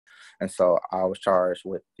And so I was charged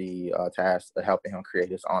with the task of helping him create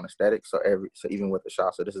his own aesthetic. So even with the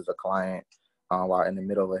shot, so this is a client while in the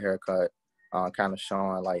middle of a haircut, kind of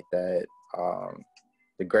showing like that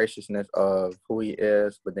the graciousness of who he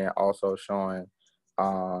is, but then also showing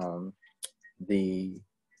the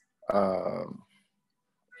I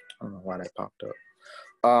don't know why that popped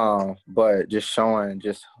up. But just showing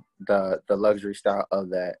just the luxury style of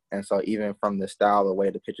that. And so even from the style, the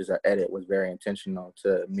way the pictures are edited was very intentional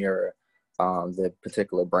to mirror the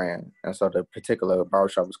particular brand. And so the particular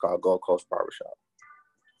barbershop was called Gold Coast Barbershop.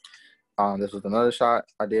 This was another shot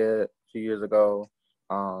I did a few years ago.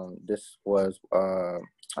 This was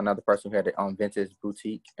another person who had their own vintage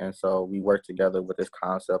boutique. And so we worked together with this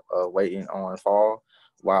concept of waiting on fall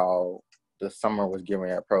while the summer was getting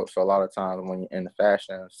ready to approach. So a lot of times when you're in the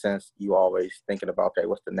fashion sense, you always thinking about, okay,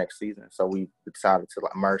 what's the next season? So we decided to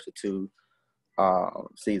like merge the two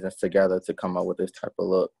seasons together to come up with this type of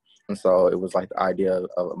look. And so it was like the idea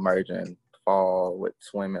of merging fall with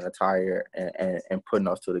swimming attire and putting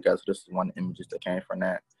those two together. So this is one of the images that came from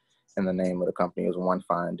that. And the name of the company was One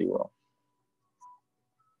Fine Duo.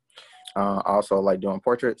 I also like doing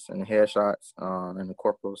portraits and headshots in the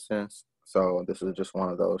corporal sense. So this is just one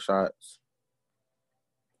of those shots.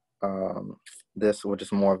 This was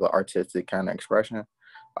just more of the artistic kind of expression.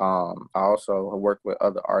 I also work with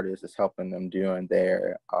other artists, is helping them doing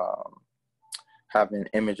their having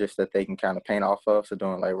images that they can kind of paint off of, so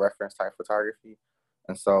doing like reference type photography.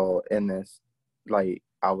 And so in this, like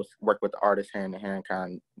I was work with the artists hand in hand,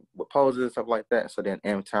 kind of with poses and stuff like that. So then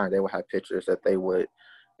in turn, they would have pictures that they would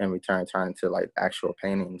in return turn into like actual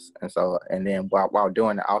paintings. And so, and then while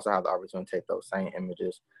doing it, I also have the opportunity to take those same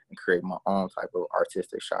images and create my own type of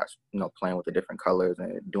artistic shots, you know, playing with the different colors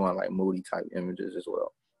and doing like moody type images as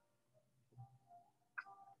well.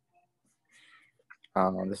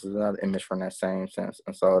 This is another image from that same sense.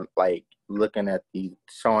 And so like looking at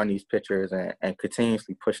showing these pictures and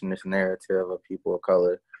continuously pushing this narrative of people of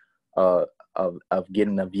color, of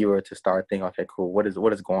getting the viewer to start thinking, okay, cool, what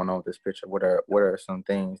is going on with this picture? What are some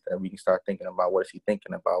things that we can start thinking about? What is he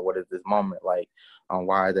thinking about? What is this moment like?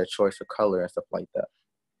 Why is there choice of color and stuff like that?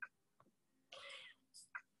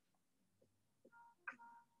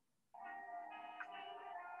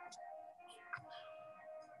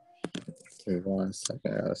 Okay, 1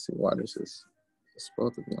 second. Let's see why this is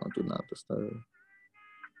supposed to be on Do Not Disturb.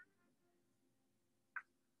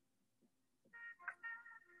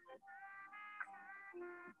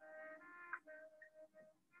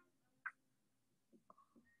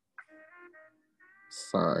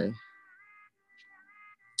 Sorry.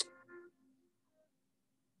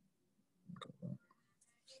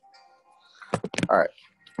 All right.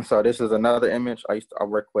 So this is another image. I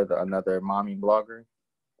work with another mommy blogger.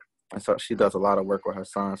 And so she does a lot of work with her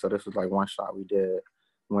son. So this was like one shot we did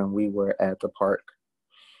when we were at the park.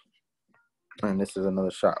 And this is another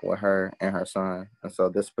shot with her and her son. And so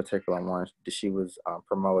this particular one, she was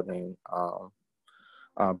promoting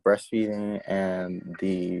breastfeeding and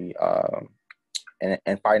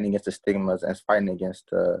and fighting against the stigmas and fighting against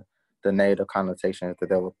the negative connotations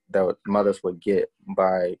that mothers would get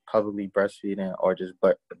by publicly breastfeeding or just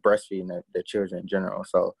breastfeeding their children in general.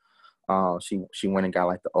 So she went and got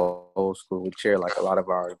like the old school chair like a lot of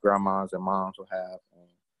our grandmas and moms will have. And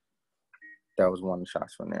that was one of the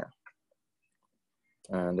shots from there.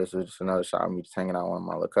 And this is just another shot of me just hanging out with one of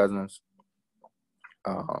my little cousins.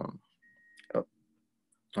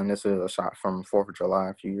 And this is a shot from 4th of July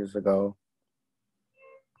a few years ago.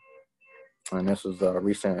 And this was a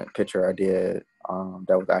recent picture I did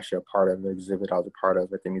that was actually a part of the exhibit I was a part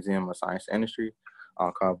of at the Museum of Science and Industry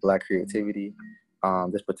called Black Creativity.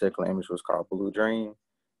 This particular image was called Blue Dream,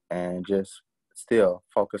 and just still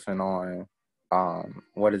focusing on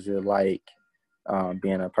what is it like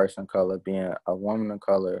being a person of color, being a woman of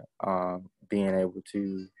color, being able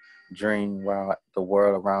to dream while the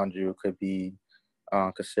world around you could be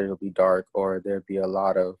considerably dark, or there'd be a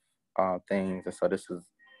lot of things. And so this is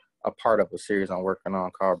a part of a series I'm working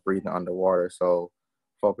on called Breathing Underwater. So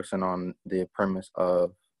focusing on the premise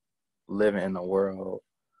of living in a world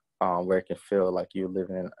where it can feel like you're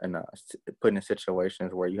living put in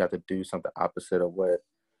situations where you have to do something opposite of what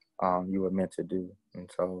you were meant to do. And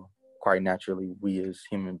so quite naturally, we as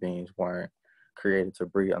human beings weren't created to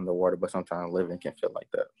breathe underwater, but sometimes living can feel like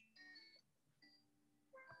that.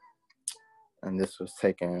 And this was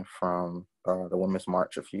taken from the Women's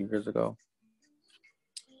March a few years ago.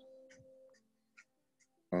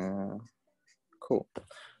 Cool.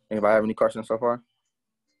 Anybody have any questions so far?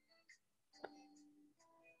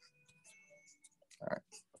 All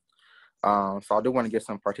right. So I do want to get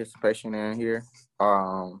some participation in here.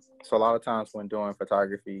 So a lot of times when doing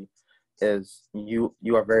photography is you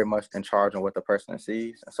are very much in charge of what the person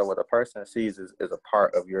sees. And so what the person sees is a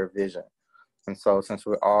part of your vision. And so since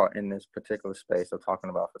we're all in this particular space of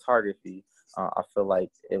talking about photography, I feel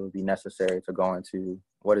like it would be necessary to go into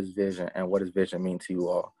what is vision and what does vision mean to you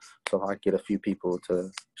all. So if I get a few people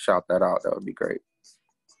to shout that out, that would be great.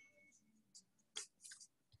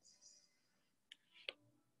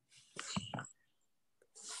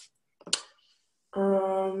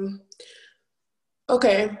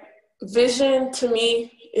 Okay, vision to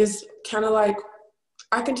me is kind of like,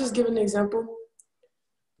 I can just give an example.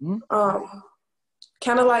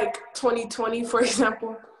 Kind of like 2020, for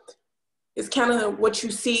example. It's kind of what you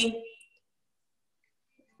see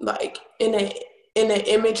like in an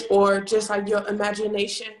image, or just like your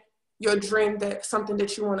imagination, your dream, that something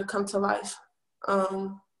that you want to come to life.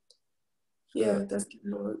 Yeah, that's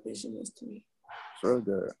kind of what vision is to me. Sure,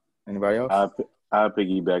 good. Anybody else? I'll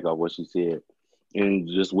piggyback off what she said. And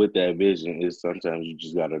just with that vision is sometimes you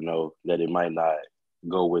just got to know that it might not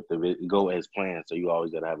go as planned. So you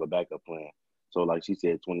always got to have a backup plan. So like she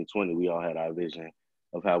said, 2020, we all had our vision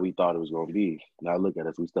of how we thought it was going to be. Now look at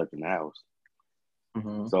us, we stuck in the house.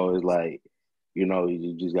 Mm-hmm. So it's like,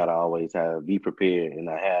 you just got to always be prepared and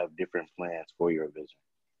have different plans for your vision.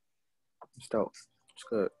 It's dope. It's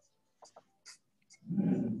good.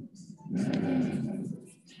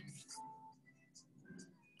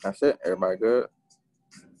 That's it. Everybody good?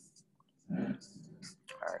 All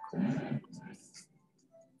right, cool.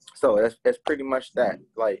 So it's pretty much that.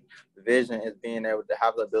 Like, vision is being able to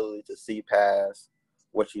have the ability to see past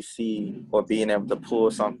what you see, or being able to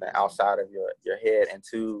pull something outside of your head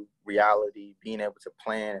into reality, being able to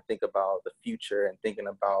plan and think about the future, and thinking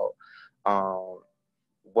about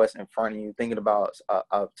what's in front of you, thinking about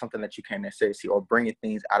something that you can't necessarily see, or bringing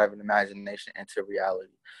things out of an imagination into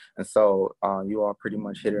reality. And so you all pretty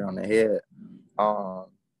much hit it on the head.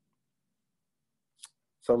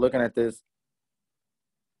 So looking at this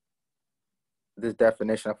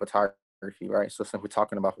definition of photography, right? So since we're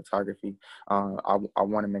talking about photography, I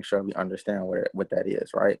want to make sure we understand what that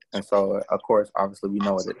is, right? And so, of course, obviously, we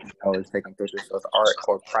know that it's taking pictures, so it's art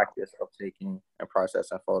or practice of taking and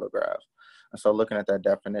processing photographs. And so, looking at that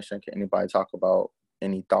definition, can anybody talk about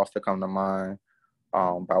any thoughts that come to mind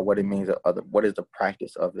about what it means? What is the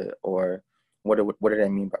practice of it, or what do they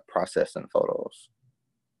mean by processing photos?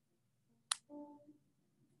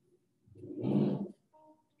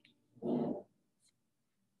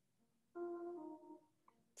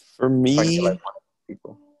 For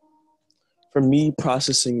me,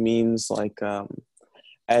 processing means like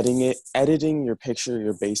editing your picture,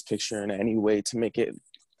 your base picture in any way to make it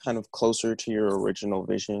kind of closer to your original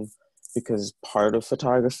vision. Because part of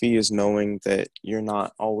photography is knowing that you're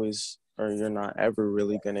not always, or you're not ever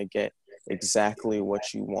really going to get exactly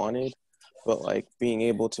what you wanted, but like being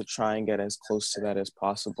able to try and get as close to that as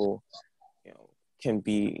possible, can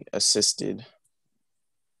be assisted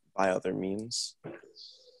by other means.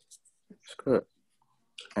 Good.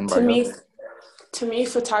 To me,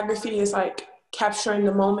 photography is like capturing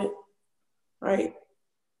the moment, right?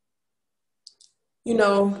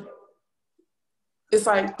 It's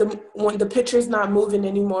like when the picture's not moving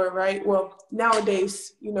anymore, right? Well,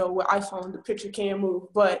 nowadays, with iPhone, the picture can move,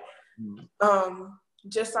 but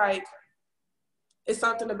just like it's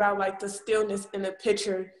something about like the stillness in the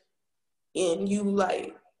picture, and you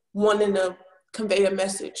like wanting to convey a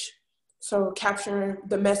message. So capturing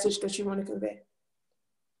the message that you want to convey.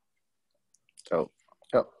 So,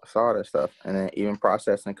 yep, all that stuff. And then even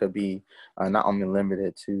processing could be not only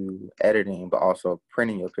limited to editing, but also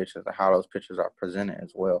printing your pictures and how those pictures are presented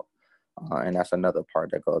as well. And that's another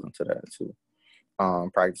part that goes into that too.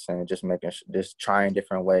 Practicing, just trying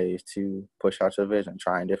different ways to push out your vision,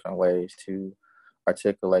 trying different ways to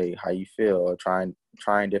articulate how you feel, or trying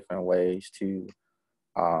different ways to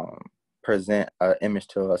present an image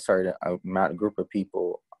to a certain amount of group of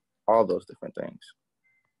people, all those different things.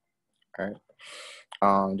 All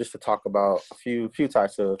right. Just to talk about a few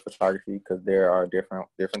types of photography, because there are different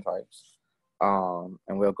types. And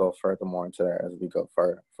we'll go further more into that as we go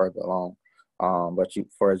further along. But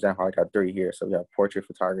for example, I got 3 here. So we have portrait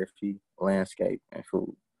photography, landscape, and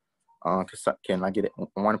food. Can I get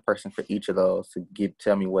one person for each of those to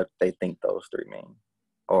tell me what they think those 3 mean,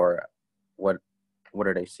 or what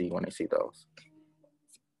do they see when they see those?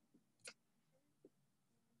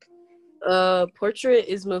 Portrait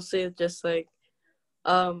is mostly just like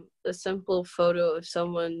a simple photo of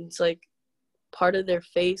someone's like part of their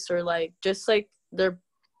face, or like just like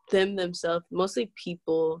themselves, mostly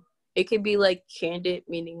people. It could be like candid,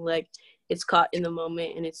 meaning like it's caught in the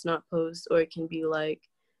moment and it's not posed, or it can be like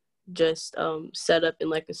just set up in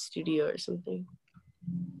like a studio or something.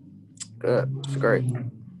 Good. That's great.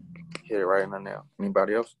 Hit it right in the nail.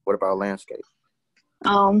 Anybody else? What about landscape?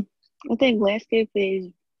 I think landscape is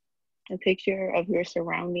a picture of your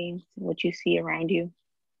surroundings, what you see around you.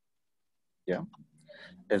 Yeah.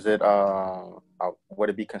 Is it would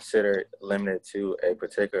it be considered limited to a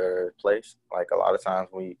particular place? Like a lot of times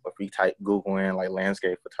if we type Google in like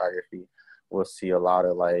landscape photography, we'll see a lot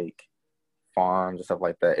of like farms and stuff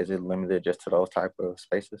like that. Is it limited just to those type of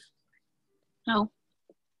spaces? No.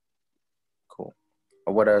 Cool.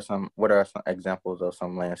 What are some examples of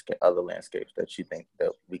some other landscapes that you think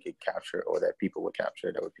that we could capture or that people would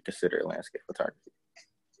capture that would be considered landscape photography?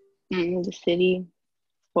 The city,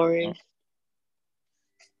 forest.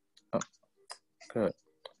 Oh, good.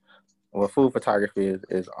 Well, food photography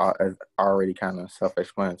is already kind of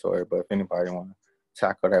self-explanatory, but if anybody want to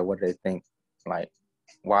tackle that, what do they think? Like,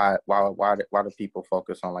 why do people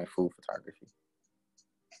focus on like food photography,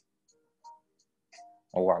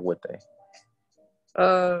 or why would they?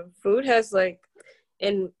 Food has like,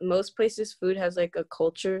 in most places, food has like a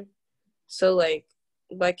culture. So like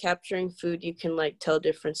by capturing food, you can like tell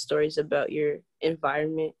different stories about your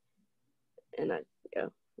environment. And yeah.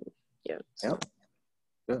 Yep.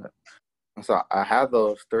 Good. So I have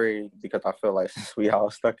those three because I feel like since we all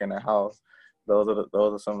stuck in the house, those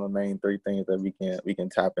are some of the main three things that we can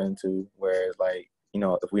tap into. Whereas like, you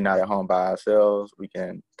know, if we're not at home by ourselves, we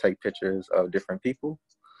can take pictures of different people.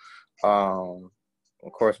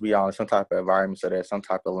 Of course, we all in some type of environment, so there's some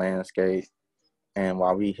type of landscape. And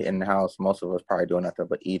while we in the house, most of us probably doing nothing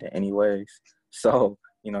but eating anyways. So,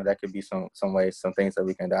 you know, that could be some ways, some things that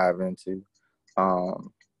we can dive into.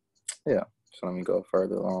 Yeah. So let me go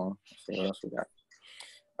further along. See what else we got.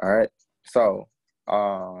 All right. So,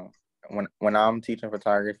 when I'm teaching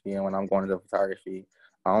photography and when I'm going into photography,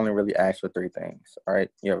 I only really ask for three things. All right.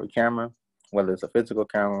 You have a camera, whether it's a physical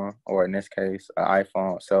camera or in this case, an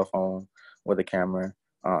iPhone, cell phone with a camera,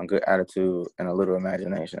 good attitude, and a little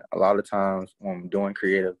imagination. A lot of times when I'm doing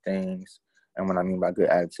creative things, and what I mean by good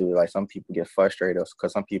attitude, like some people get frustrated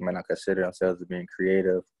because some people may not consider themselves as being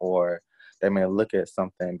creative, or they may look at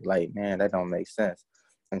something like, man, that don't make sense.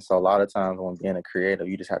 And so a lot of times when being a creative,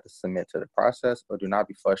 you just have to submit to the process or do not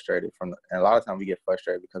be frustrated and a lot of times we get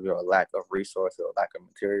frustrated because we have a lack of resources or lack of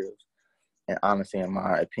materials. And honestly, in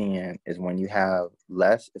my opinion, is when you have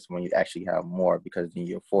less, it's when you actually have more, because then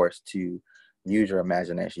you're forced to use your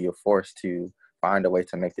imagination. You're forced to find a way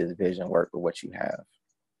to make this vision work with what you have.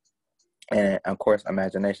 And of course,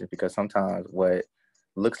 imagination, because sometimes what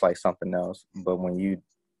looks like something else, but when you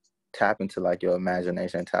tap into like your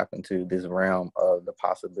imagination, tap into this realm of the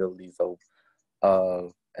possibilities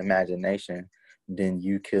of imagination, then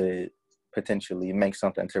you could potentially make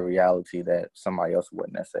something to reality that somebody else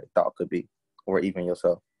wouldn't necessarily thought could be, or even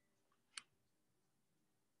yourself.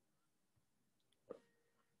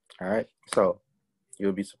 All right. So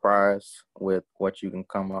you'll be surprised with what you can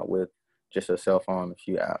come up with just a cell phone and a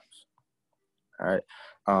few apps. All right.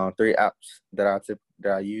 Three apps that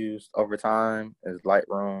I used over time is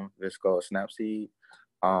Lightroom, Visco, Snapseed.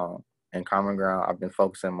 And Common Ground, I've been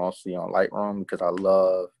focusing mostly on Lightroom because I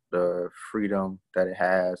love the freedom that it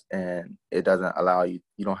has, and it doesn't allow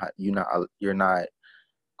you're not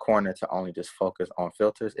cornered to only just focus on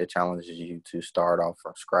filters. It challenges you to start off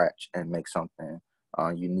from scratch and make something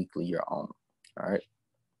uniquely your own. All right.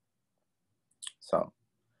 So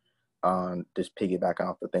just piggyback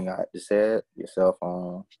off the thing I just said, your cell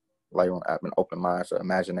phone, Lightroom app, an open mind, so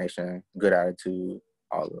imagination, good attitude,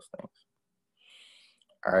 all those things.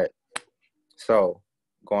 All right. So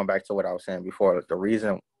going back to what I was saying before, the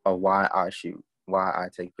reason of why I shoot, why I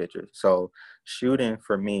take pictures. So shooting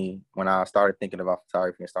for me, when I started thinking about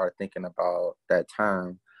photography and started thinking about that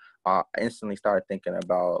term, I instantly started thinking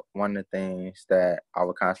about one of the things that I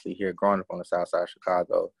would constantly hear growing up on the south side of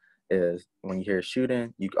Chicago is when you hear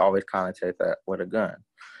shooting, you always connotate that with a gun.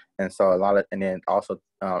 And so and then also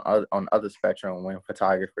on the other spectrum, when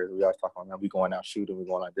photographers, we always talk about, man, we going out shooting, we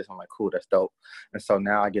going like this. I'm like, cool, that's dope. And so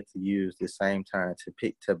now I get to use the same term to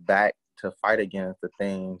fight against the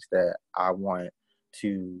things that I want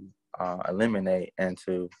to eliminate and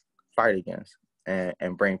to fight against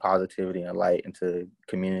and bring positivity and light into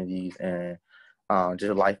communities and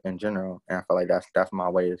just life in general. And I feel like that's my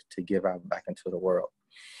way to give out back into the world.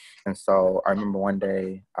 And so I remember one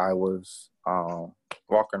day I was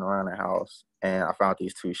walking around the house and I found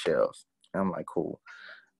these two shells. And I'm like, cool.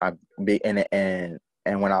 And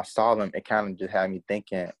when I saw them, it kind of just had me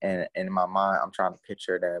thinking. And in my mind, I'm trying to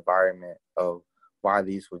picture the environment of why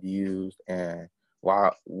these were used and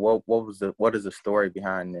what is the story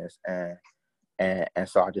behind this. And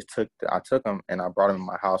so I took them and I brought them in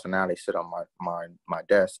my house, and now they sit on my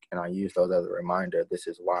desk, and I use those as a reminder. This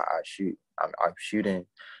is why I shoot. I'm shooting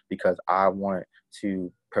because I want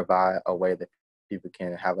to provide a way that people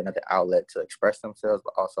can have another outlet to express themselves,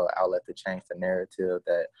 but also an outlet to change the narrative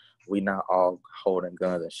that we not all holding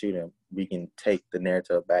guns and shooting. We can take the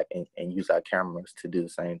narrative back and use our cameras to do the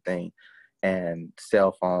same thing. And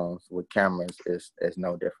cell phones with cameras is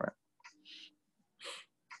no different.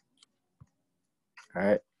 All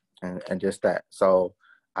right. And just that. So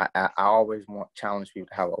I always challenge people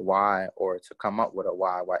to have a why, or to come up with a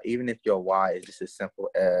why. Why, even if your why is just as simple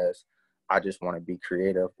as I just want to be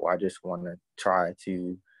creative, or I just want to try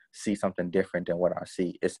to see something different than what I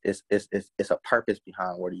see. It's a purpose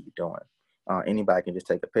behind what are you doing. Anybody can just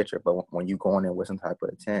take a picture, but when you go in there with some type of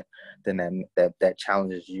intent, then that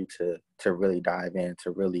challenges you to really dive in,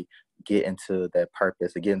 to really get into that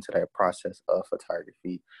purpose, to get into that process of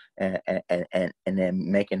photography, and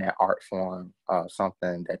then making that art form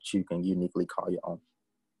something that you can uniquely call your own.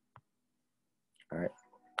 All right.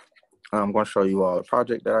 I'm going to show you all a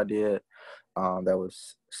project that I did that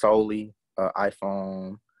was solely an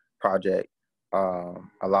iPhone project.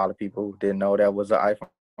 A lot of people didn't know that was an iPhone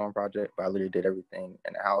project, but I literally did everything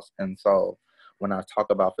in the house. And so when I talk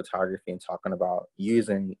about photography and talking about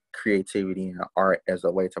using creativity and art as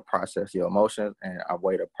a way to process your emotions and a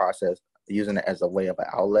way to process, using it as a way of an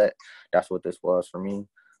outlet, that's what this was for me.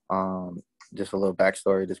 Just a little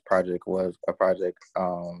backstory. This project was a project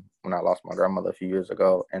when I lost my grandmother a few years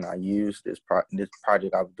ago, and I used this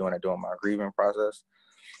project I was doing during my grieving process.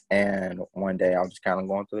 And one day I was just kind of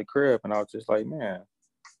going through the crib, and I was just like, man,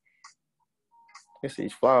 it's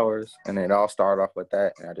these flowers. And it all started off with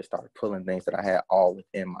that, and I just started pulling things that I had all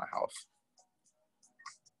within my house.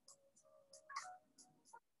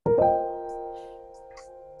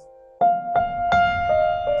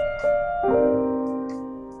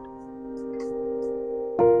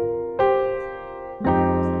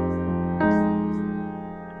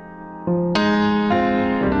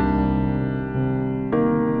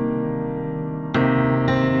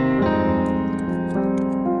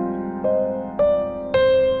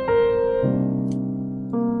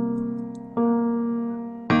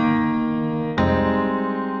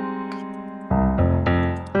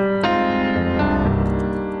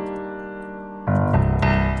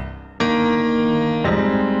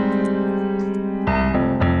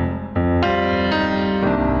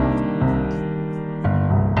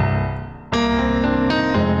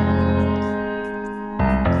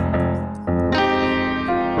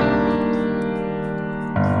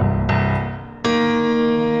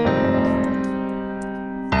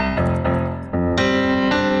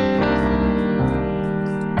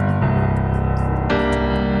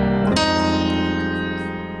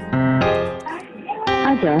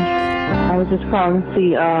 Josh. I was just calling to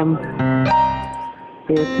see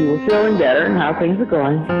if you were feeling better and how things are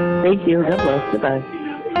going. Thank you. God bless. Goodbye.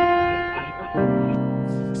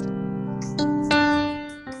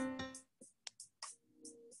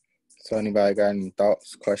 So anybody got any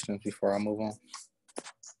thoughts, questions before I move on?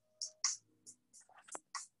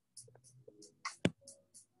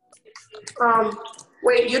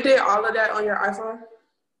 Wait, you did all of that on your iPhone?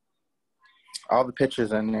 All the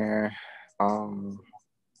pictures in there.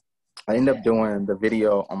 I ended up doing the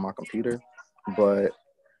video on my computer, but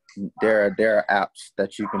there are apps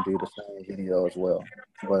that you can do the same video as well.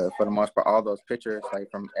 But for the most part, all those pictures, like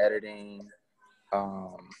from editing,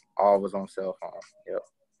 all was on cell phone. Yep.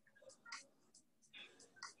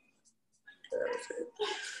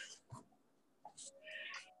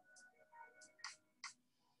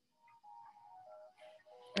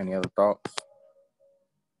 Any other thoughts?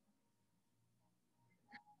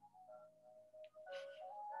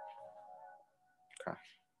 Okay.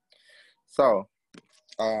 So,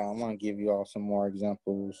 I want to give you all some more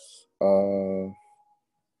examples of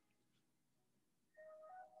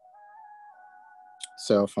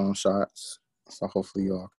cell phone shots. So hopefully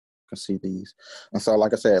you all can see these. And so,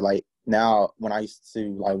 like I said, like now when I used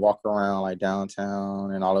to like walk around like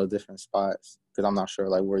downtown and all those different spots, because I'm not sure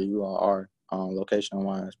like where you all are location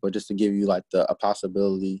wise, but just to give you like a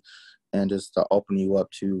possibility and just to open you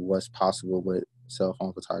up to what's possible with cell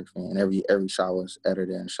phone photography. And every shot was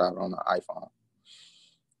edited and shot on the iPhone.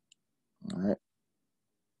 All right.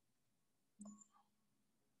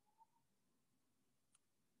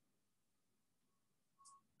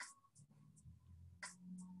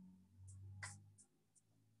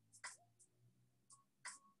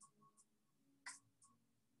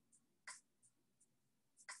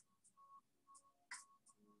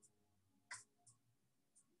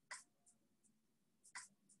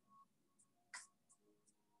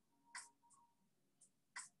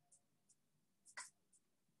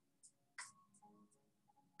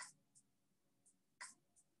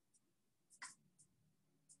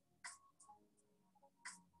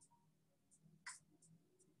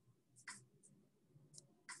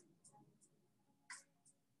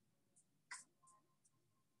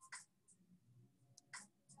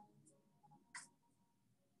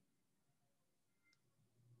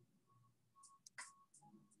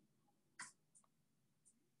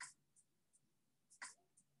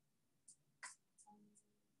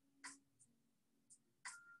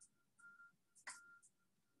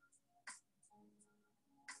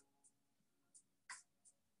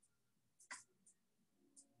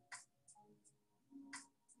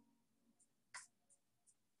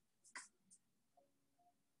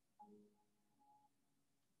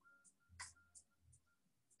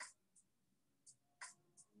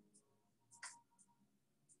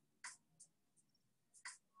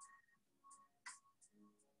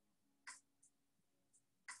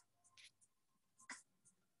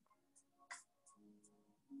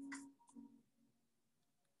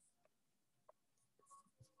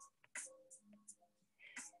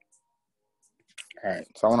 All right,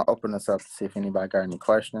 so I want to open this up to see if anybody got any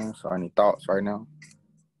questions or any thoughts right now.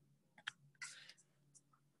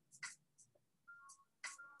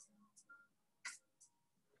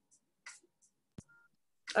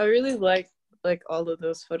 I really like all of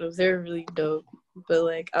those photos. They're really dope. But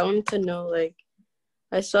like I wanted to know, like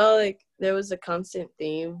I saw like there was a constant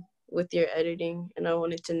theme with your editing, and I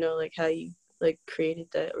wanted to know like how you like created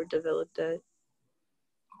that or developed that.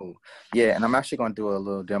 Cool. Yeah, and I'm actually going to do a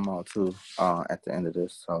little demo too at the end of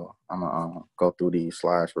this. So I'm going to go through these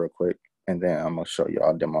slides real quick, and then I'm going to show you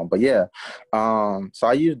all demo. But yeah, so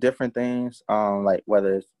I use different things, like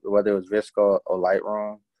whether it was Visco or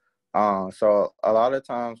Lightroom. So a lot of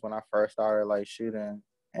times when I first started like shooting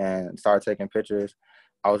and started taking pictures,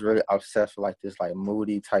 I was really obsessed with like this like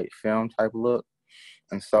moody type film type look.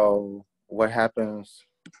 And so what happens?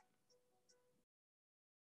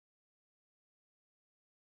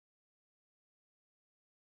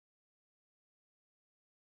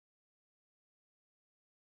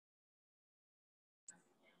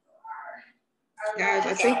 Guys,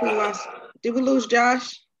 I think we lost. Did we lose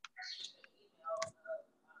Josh?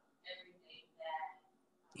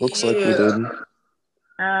 Looks like we did.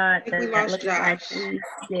 I think we lost looks Josh. like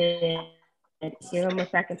we did. Give him a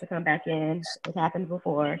second to come back in. It happened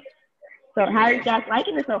before. So how are you guys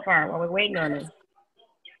liking it so far while we're waiting on him?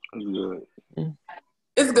 It's good.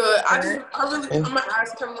 It's good. I'm gonna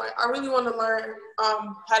ask him, like, I really want to learn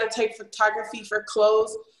how to take photography for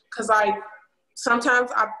clothes, because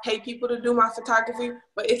sometimes I pay people to do my photography,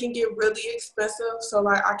 but it can get really expensive. So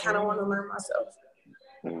like I kind of want to learn myself.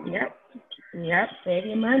 Yep. Save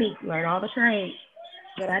your money. Learn all the trades.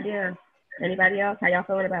 Good idea. Anybody else? How y'all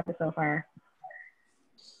feeling about this so far?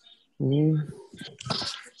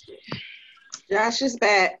 Josh is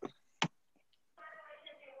back.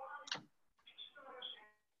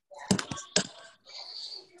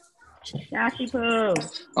 Joshy Poo.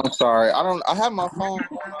 I'm sorry. I have my phone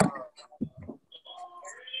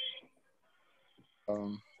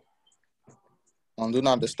on Do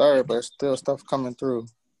Not Disturb, but it's still stuff coming through.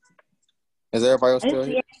 Is everybody else still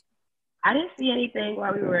here? I didn't see anything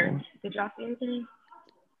while we were. Did y'all see anything?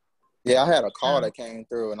 Yeah, I had a call that came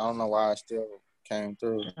through, and I don't know why it still came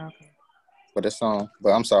through. Okay. But it's on.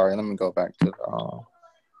 But I'm sorry. Let me go back to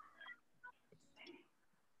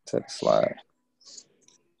the slide.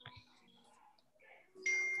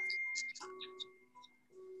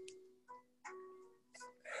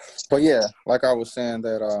 But yeah, like I was saying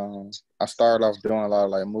that I started off doing a lot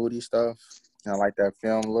of like moody stuff, and I like that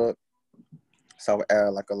film look. So I would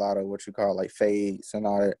add like a lot of what you call like fades and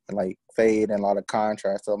all that, like fade and a lot of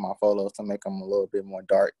contrast of my photos to make them a little bit more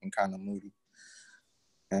dark and kind of moody.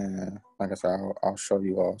 And like I said, I'll show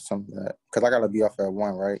you all some of that, because I got to be off at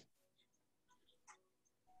 1, right?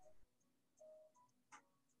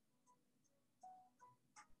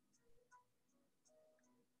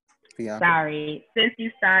 Bianca? Sorry. Since you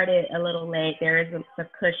started a little late, there is a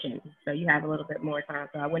cushion, so you have a little bit more time.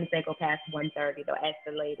 So I wouldn't say go past 1:30, though. At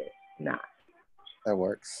the latest, not. That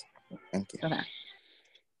works. Thank you. Okay.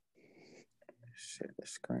 Share the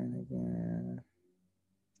screen again.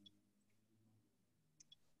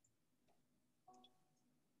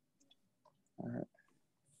 All right.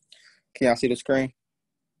 Can y'all see the screen?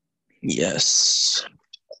 Yes.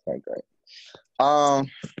 Okay, great.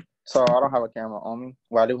 So I don't have a camera on me.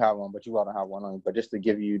 Well, I do have one, but you all don't have one on me. But just to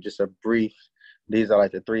give you just a brief, these are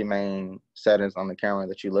like the 3 main settings on the camera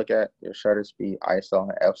that you look at: your shutter speed, ISO,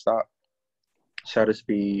 and f-stop. Shutter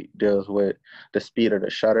speed deals with the speed of the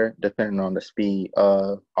shutter, depending on the speed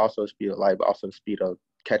of, also the speed of light, but also the speed of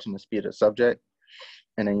catching the speed of the subject.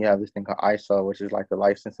 And then you have this thing called ISO, which is like the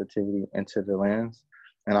light sensitivity into the lens.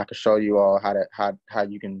 And I can show you all how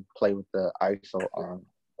you can play with the ISO on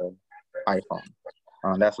the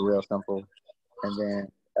iPhone. That's real simple. And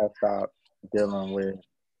then f-stop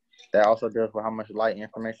that also deals with how much light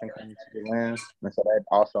information comes to the lens. And so that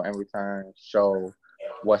also in return show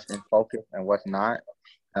what's in focus and what's not.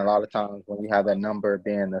 And a lot of times when you have that number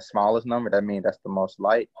being the smallest number, that means that's the most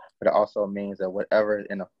light. But it also means that whatever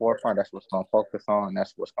in the forefront, that's what's going to focus on, and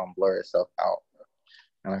that's what's going to blur itself out.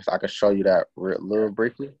 And I can show you that little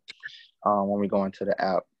briefly when we go into the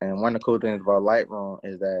app. And one of the cool things about Lightroom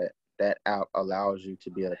is that app allows you to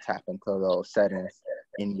be able to tap into those settings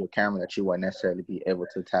in your camera that you wouldn't necessarily be able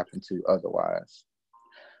to tap into otherwise.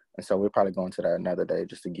 And so we'll probably go into that another day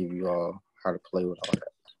just to give you all how to play with all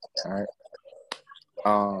that. All right.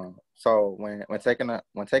 So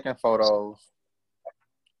when taking photos,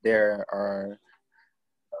 there are.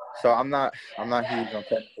 So I'm not huge on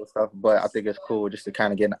technical stuff, but I think it's cool just to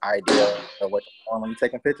kind of get an idea of what you're doing when you're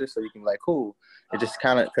taking pictures, so you can be like, cool. It just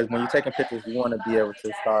kind of, because when you're taking pictures, you want to be able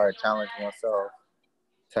to start challenging yourself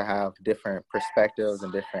to have different perspectives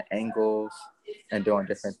and different angles and doing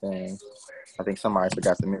different things. I think somebody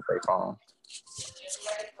forgot to mute their phone.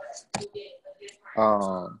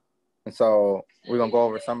 And so we're gonna go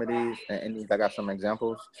over some of these, and I got some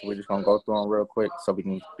examples. So we're just gonna go through them real quick, so we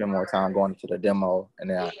can spend more time going into the demo, and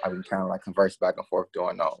then I can kind of like converse back and forth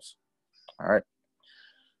doing those. All right.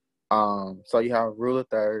 So you have rule of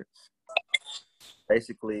thirds.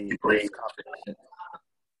 Basically, this competition.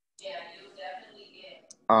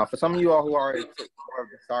 For some of you all who already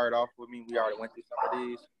started off with me, we already went through some of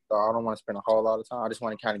these, so I don't want to spend a whole lot of time. I just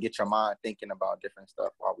want to kind of get your mind thinking about different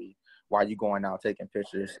stuff while you going out taking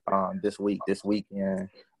pictures this weekend,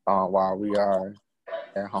 while we are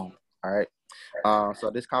at home. All right. So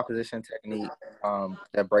this composition technique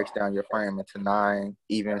that breaks down your frame into 9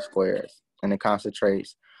 even squares, and it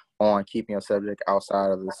concentrates on keeping your subject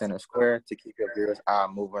outside of the center square to keep your viewer's eye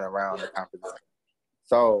moving around the composition.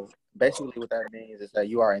 So basically what that means is that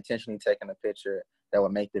you are intentionally taking a picture that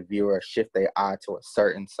would make the viewer shift their eye to a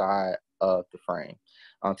certain side of the frame.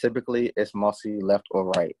 Typically, it's mostly left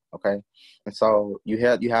or right, okay? And so you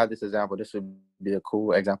have this example. This would be a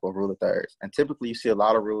cool example of rule of thirds. And typically, you see a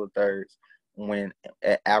lot of rule of thirds when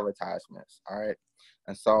at advertisements, all right?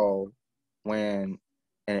 And so when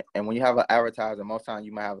you have an advertiser, most times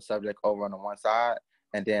you might have a subject over on the one side,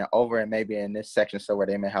 and then over and maybe in this section, so where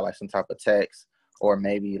they may have like some type of text or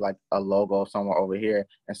maybe like a logo somewhere over here.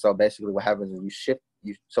 And so basically what happens is you shift,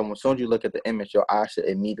 so as soon as you look at the image, your eye should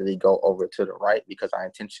immediately go over to the right because I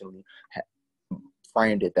intentionally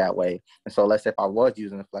framed it that way. And so let's say if I was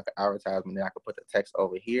using it for like an advertisement, then I could put the text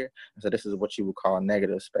over here. And so this is what you would call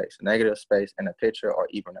negative space. Negative space in a picture or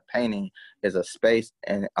even a painting is a space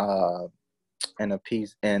and a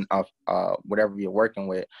piece and of whatever you're working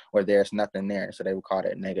with where there's nothing there. So they would call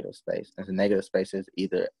that negative space. And the negative space is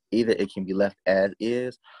either it can be left as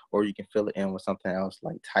is, or you can fill it in with something else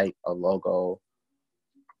like type, a logo.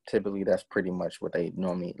 Typically that's pretty much what they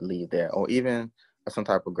normally leave there, or even some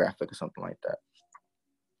type of graphic or something like that.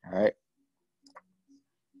 All right.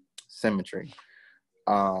 Symmetry.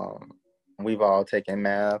 We've all taken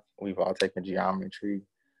math, we've all taken geometry.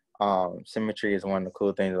 Symmetry is one of the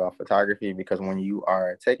cool things about photography because when you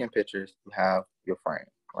are taking pictures, you have your frame,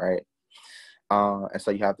 right? And so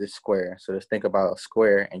you have this square. So just think about a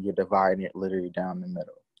square and you're dividing it literally down the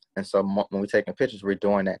middle. And so when we're taking pictures, we're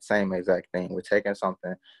doing that same exact thing. We're taking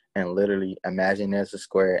something and literally imagine there's a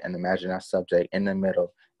square and imagine our subject in the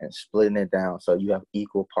middle and splitting it down so you have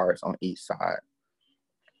equal parts on each side.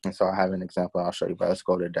 And so I have an example I'll show you, but let's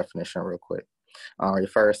go to the definition real quick.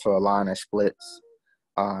 Refers to a line that splits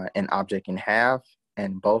an object in half,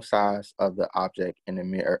 and both sides of the object in the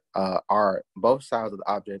mirror are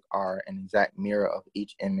an exact mirror of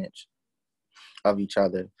each image of each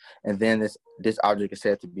other. And then this object is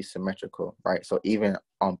said to be symmetrical, right? So even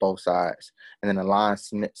on both sides. And then the line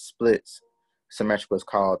splits symmetrical is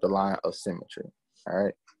called the line of symmetry. All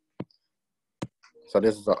right. So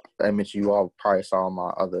this is an image you all probably saw on my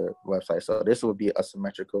other website. So this would be a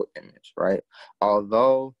symmetrical image, right?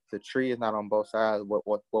 Although the tree is not on both sides, what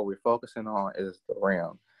we're focusing on is the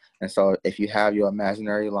rim. And so if you have your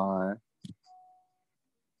imaginary line,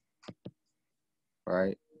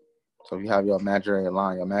 right? So if you have your imaginary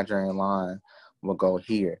line will go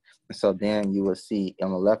here. And so then you will see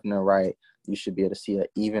on the left and the right, you should be able to see an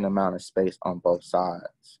even amount of space on both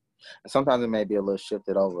sides. And sometimes it may be a little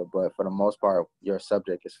shifted over, but for the most part, your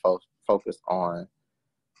subject is focused on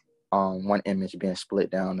one image being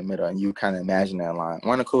split down the middle, and you kind of imagine that line.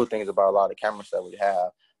 One of the cool things about a lot of cameras that we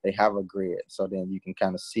have, they have a grid, so then you can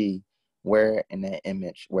kind of see where in that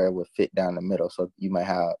image, where it would fit down the middle. So you might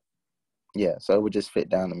have, so it would just fit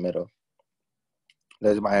down the middle.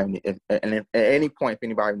 Does anybody have any, at any point, if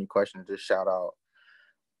anybody have any questions, just shout out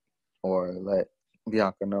or let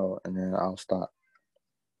Bianca know, and then I'll stop.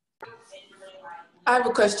 I have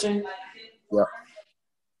a question. Yeah.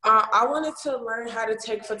 I wanted to learn how to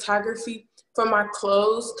take photography for my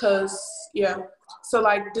clothes because, So,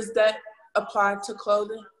 like, does that apply to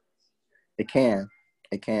clothing? It can.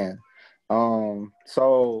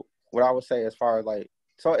 So what I would say as far as like,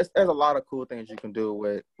 so there's a lot of cool things you can do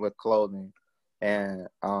with clothing. And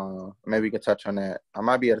maybe we can touch on that. I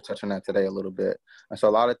might be able to touch on that today a little bit. And so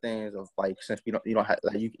a lot of things of like, since you don't have,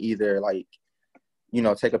 like, you can either like,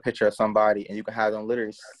 take a picture of somebody and you can have them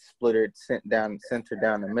literally center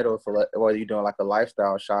down the middle. So whether you're doing like a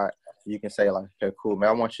lifestyle shot, you can say like, okay, cool, man,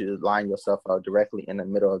 I want you to line yourself up directly in the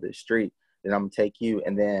middle of the street. Then I'm gonna take you.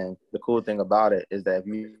 And then the cool thing about it is that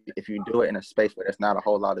if you do it in a space where there's not a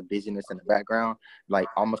whole lot of busyness in the background, like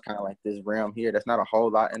almost kind of like this rim here, there's not a whole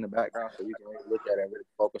lot in the background. So you can really look at it and really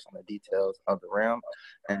focus on the details of the rim.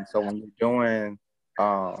 And so when you're doing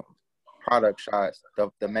product shots,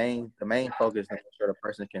 the main focus is to make sure the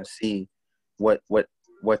person can see what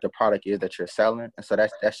the product is that you're selling, and so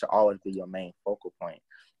that should always be your main focal point.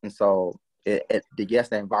 And so yes,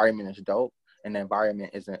 the environment is dope, and the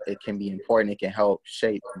environment it can be important. It can help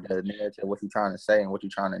shape the narrative, what you're trying to say and what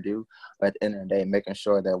you're trying to do. But at the end of the day, making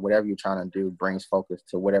sure that whatever you're trying to do brings focus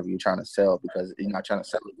to whatever you're trying to sell, because you're not trying to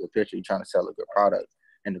sell a good picture, you're trying to sell a good product,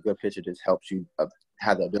 and the good picture just helps you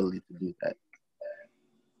have the ability to do that.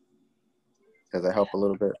 Does that help a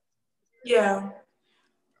little bit? Yeah.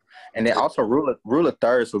 And then also rule of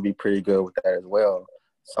thirds would be pretty good with that as well.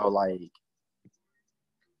 So like,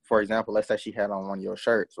 for example, let's say she had on one of your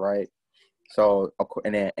shirts, right? So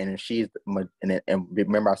and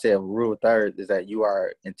remember I said rule of thirds is that you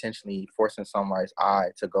are intentionally forcing somebody's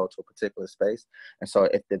eye to go to a particular space. And so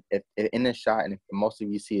if in this shot, and if most of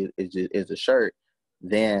you see it is a shirt,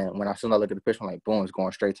 then when as soon as I look at the picture, I'm like, boom, it's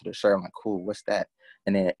going straight to the shirt. I'm like, cool, what's that?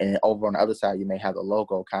 And then over on the other side, you may have the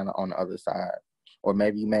logo kind of on the other side. Or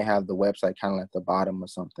maybe you may have the website kind of at the bottom or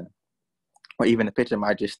something. Or even the picture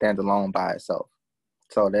might just stand alone by itself.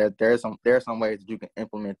 So there are some ways that you can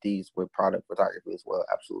implement these with product photography as well.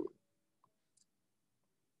 Absolutely.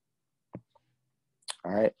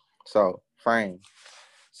 All right. So frame.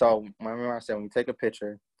 So remember I said when you take a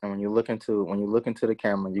picture and when you look into the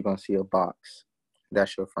camera, you're gonna see a box.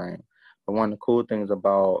 That's your frame. But one of the cool things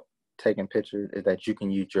about taking pictures is that you can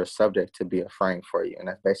use your subject to be a frame for you, and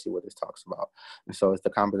that's basically what this talks about. And so it's the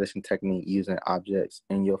composition technique, using objects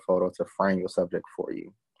in your photo to frame your subject for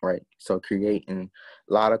you, right? So creating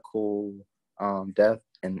a lot of cool depth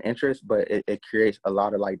and interest, but it creates a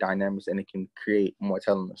lot of like dynamics, and it can create more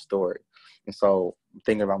telling a story. And so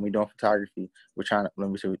thinking about when we're doing photography, we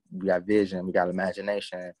got vision, we got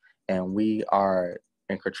imagination, and we are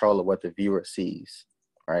in control of what the viewer sees,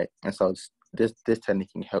 right? And so this technique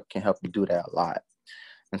can help you do that a lot.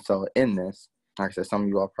 And so in this, like I said, some of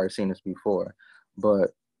you all probably seen this before,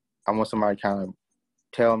 but I want somebody to kind of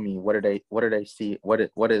tell me what do they see?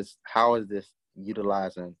 How is this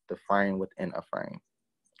utilizing the frame within a frame?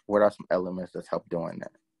 What are some elements that help doing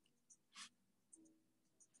that?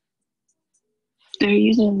 They're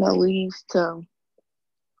using the leaves to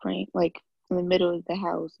frame, like in the middle of the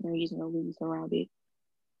house, and they're using the leaves around it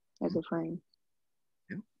as a frame.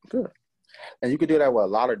 Yeah, good. And you could do that with a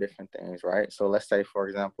lot of different things, right? So let's say, for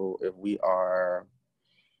example, if we are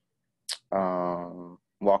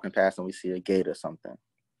walking past and we see a gate or something,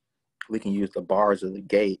 we can use the bars of the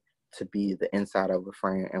gate to be the inside of a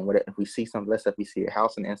frame. And if we see something, let's say if we see a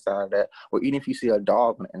house on the inside of that, or even if you see a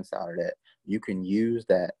dog on the inside of that, you can use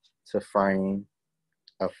that to frame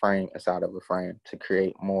a frame inside of a frame to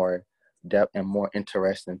create more depth and more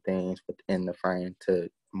interesting things within the frame to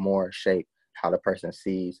more shape how the person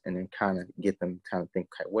sees, and then kind of get them to kind of think,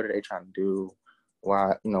 okay, what are they trying to do?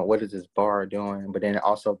 Why, what is this bar doing? But then it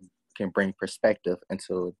also can bring perspective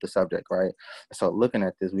into the subject, right? So looking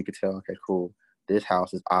at this, we could tell, okay, cool, this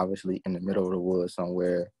house is obviously in the middle of the woods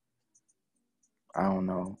somewhere. I don't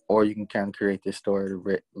know. Or you can kind of create this story,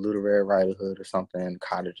 Little Red Riding Hood or something,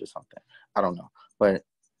 cottage or something. I don't know. But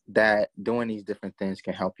that doing these different things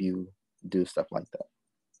can help you do stuff like that.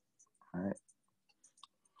 All right.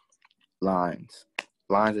 Lines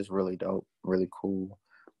is really dope, really cool.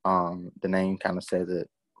 The name kind of says it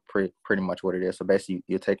pretty much what it is. So basically,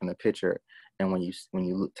 you're taking a picture, and when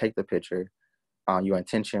you take the picture, you're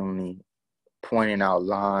intentionally pointing out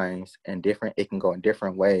lines, and it can go in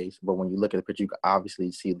different ways. But when you look at the picture, you can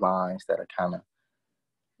obviously see lines that are kind of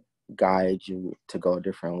guide you to go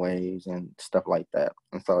different ways and stuff like that.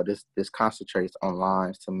 And so this concentrates on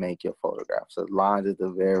lines to make your photograph. So lines is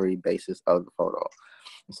the very basis of the photo.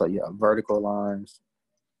 And so you have vertical lines,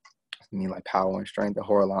 I mean like power and strength, the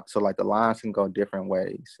horizontal. So like the lines can go different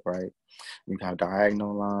ways, right? You can have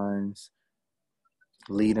diagonal lines,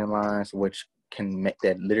 leading lines, which can make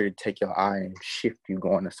that literally take your eye and shift you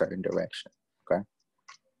going a certain direction. Okay.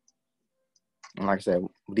 And like I said,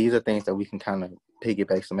 these are things that we can kind of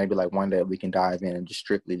piggyback. So maybe like one day we can dive in and just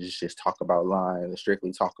strictly just talk about lines, and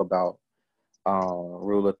strictly talk about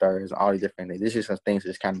rule of thirds, all these different things. This is some things that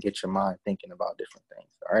just kind of get your mind thinking about different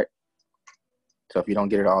things. All right. So if you don't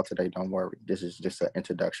get it all today, don't worry. This is just an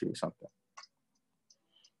introductory or something.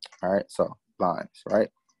 All right. So lines, right?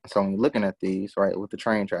 So when you're looking at these, right, with the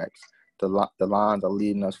train tracks, the lines are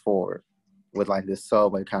leading us forward with like this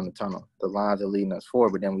subway kind of tunnel. The lines are leading us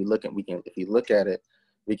forward, but then if you look at it,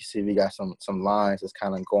 we can see we got some lines that's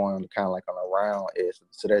kind of going kind of like on a round edge.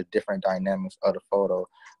 So there's different dynamics of the photo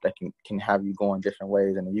that can have you going different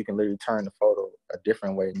ways, and you can literally turn the photo a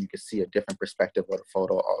different way, and you can see a different perspective of the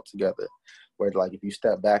photo altogether. Where like if you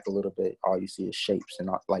step back a little bit, all you see is shapes and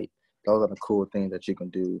not like those are the cool things that you can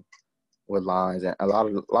do with lines, and a lot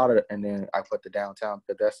of, and then I put the downtown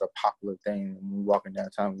because that's a popular thing. When we're walking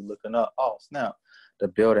downtown, we're looking up. Oh snap! The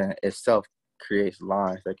building itself creates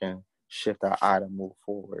lines that can shift our eye to move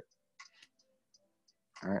forward.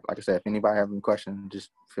 All right. Like I said, if anybody have any questions, just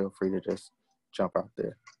feel free to just jump out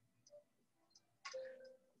there.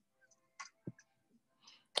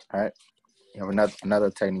 All right. You have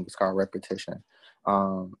another technique. It's called repetition.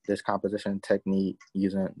 This composition technique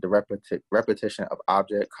using the repetition of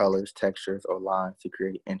object, colors, textures, or lines to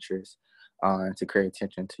create interest and to create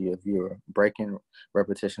attention to your viewer. Breaking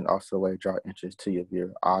repetition also a way to draw interest to your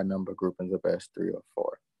viewer. Odd number groupings of best 3 or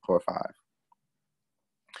 4 or 5.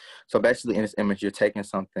 So basically in this image, you're taking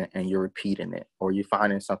something and you're repeating it, or you're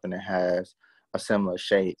finding something that has a similar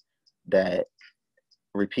shape that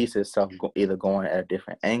repeats itself, either going at a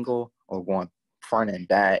different angle or going front and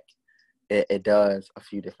back. It does a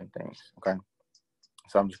few different things, okay?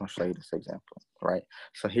 So I'm just gonna show you this example, right?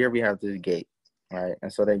 So here we have this gate, right?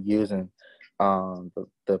 And so they're using the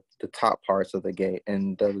top parts of the gate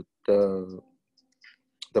and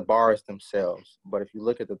the bars themselves. But if you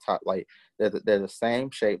look at the top, like they're the same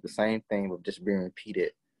shape, the same thing, but just being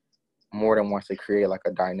repeated more than once to create like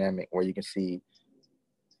a dynamic where you can see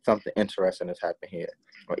something interesting that's happened here.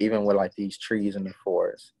 Or even with like these trees in the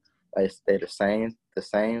forest, like they're the same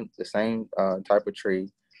type of tree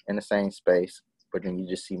in the same space, but then you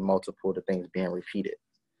just see multiple of the things being repeated.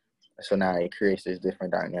 So now it creates this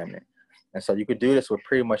different dynamic. And so you could do this with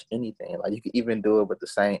pretty much anything. Like you could even do it with the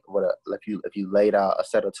same, if you laid out a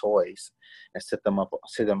set of toys and sit them on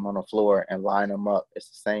the floor and line them up, it's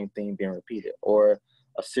the same thing being repeated. Or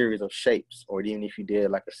a series of shapes, or even if you did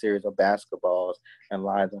like a series of basketballs and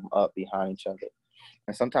line them up behind each other.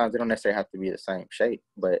 And sometimes they don't necessarily have to be the same shape,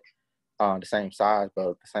 but the same size,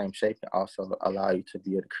 but the same shape can also allow you to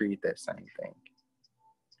be able to create that same thing.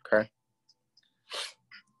 Okay.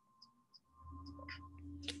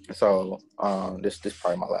 So this is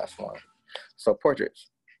probably my last one. So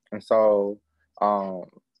portraits. And so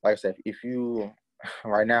like I said, if you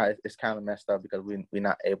right now it's kind of messed up because we're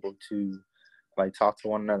not able to like talk to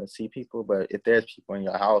one another, see people. But if there's people in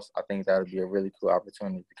your house, I think that would be a really cool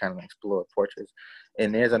opportunity to kind of explore portraits.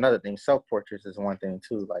 And there's another thing, self-portraits is one thing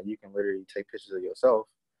too. Like you can literally take pictures of yourself.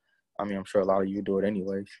 I mean, I'm sure a lot of you do it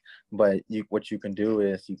anyways, but what you can do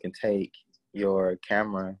is you can take your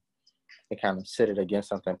camera and kind of sit it against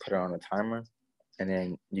something, put it on a timer, and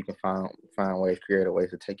then you can find ways, creative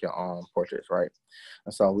ways to take your own portraits, right?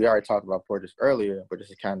 And so we already talked about portraits earlier, but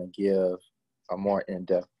just to kind of give a more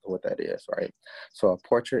in-depth of what that is, right? So a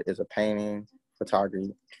portrait is a painting,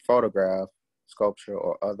 photography, photograph, sculpture,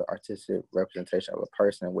 or other artistic representation of a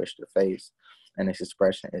person in which the face and its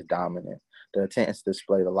expression is dominant. The intent is to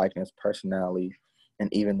display the likeness, personality,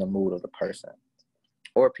 and even the mood of the person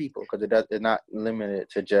or people, because it's not limited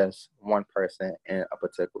to just one person in a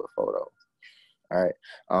particular photo. All right.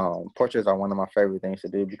 Portraits are one of my favorite things to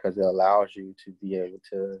do because it allows you to be able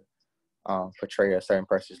to portray a certain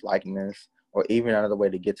person's likeness, or even another way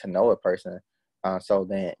to get to know a person. So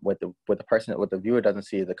then what the viewer doesn't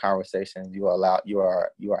see is the conversation you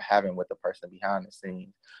are having with the person behind the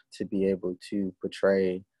scenes, to be able to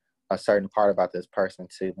portray a certain part about this person,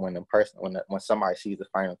 to when somebody sees the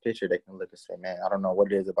final picture, they can look and say, man, I don't know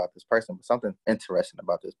what it is about this person, but something interesting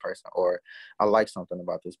about this person, or I like something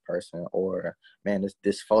about this person, or man,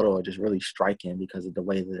 this photo is just really striking because of the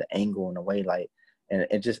way, the angle and the way, like, and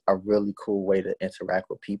it's just a really cool way to interact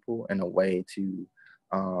with people and a way to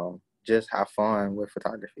just have fun with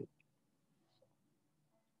photography.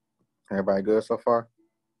 Everybody good so far?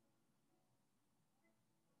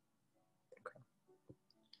 Okay.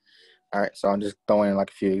 All right, so I'm just throwing like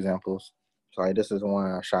a few examples. So like this is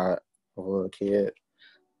one I shot of a little kid.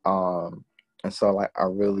 And so like I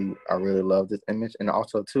really love this image. And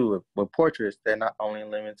also too, with portraits, they're not only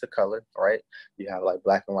limited to color, right? You have like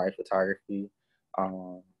black and white photography.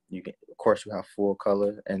 You can, of course, you have full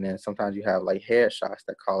color, and then sometimes you have like headshots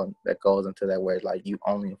that goes into that, where like you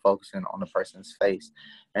only focusing on the person's face,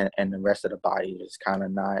 and the rest of the body is kind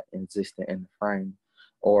of not existent in the frame,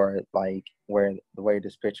 or like where the way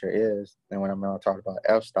this picture is. And when I'm going to talk about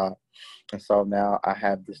f-stop, and so now I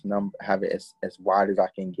have this number, have it as wide as I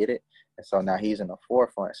can get it, and so now he's in the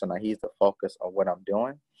forefront. So now he's the focus of what I'm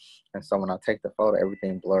doing, and so when I take the photo,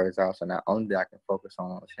 everything blurs out. So not only that I can focus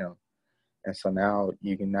on him. And so now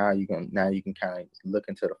you can kind of look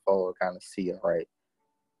into the photo, kind of see, all right,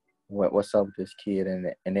 what's up with this kid,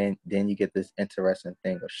 and then you get this interesting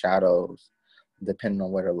thing of shadows, depending on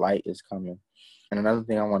where the light is coming. And another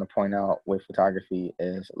thing I want to point out with photography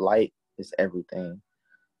is light is everything.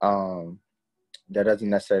 that doesn't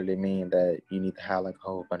necessarily mean that you need to have like a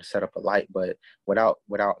whole bunch of set up a light, but without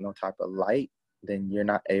no type of light, then you're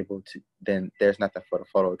not able to, then there's nothing for the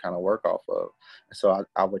photo to kind of work off of. So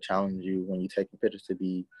I would challenge you when you taking pictures to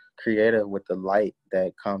be creative with the light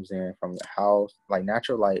that comes in from the house. Like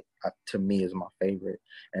natural light to me is my favorite.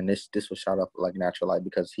 And this was shot up like natural light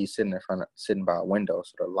because he's sitting by a window.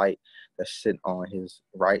 So the light that's sitting on his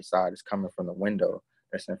right side is coming from the window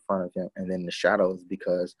that's in front of him. And then the shadows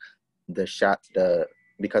because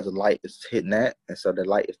because the light is hitting that, and so the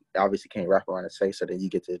light obviously can't wrap around his face, so then you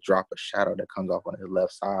get to drop a shadow that comes off on his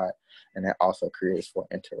left side, and that also creates for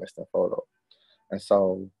an interesting photo. And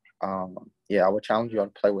so, I would challenge you all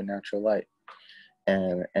to play with natural light,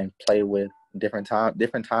 and play with different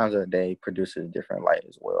times of the day produces different light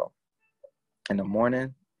as well. In the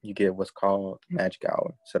morning, you get what's called magic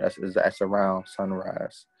hour, so that's around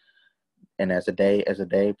sunrise, and as the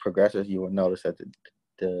day progresses, you will notice that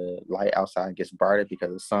the light outside gets brighter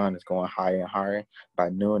because the sun is going higher and higher. By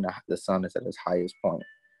noon, the sun is at its highest point.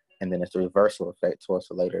 And then it's the reversal effect towards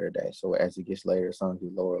the later of the day. So as it gets later, the sun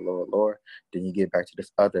gets lower, lower, lower. Then you get back to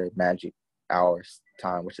this other magic hours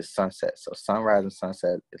time, which is sunset. So sunrise and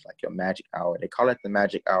sunset is like your magic hour. They call it the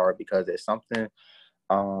magic hour because there's something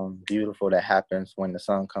beautiful that happens when the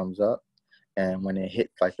sun comes up. And when it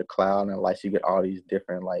hits like the cloud and lights, you get all these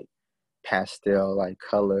different like pastel like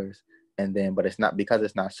colors. And then, but it's not, because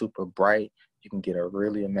it's not super bright, you can get a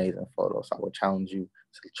really amazing photo. So I would challenge you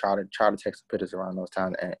to try to take some pictures around those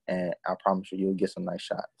times, and I promise you'll get some nice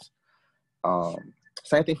shots.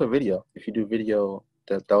 Same thing for video. If you do video,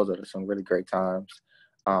 those are some really great times.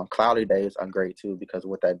 Cloudy days are great too, because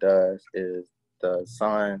what that does is the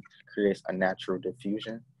sun creates a natural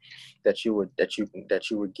diffusion that you would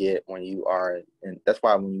get when you are in. That's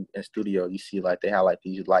why when you in studio, you see like they have like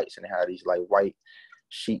these lights and they have these like white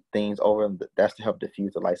sheet things over them. That's to help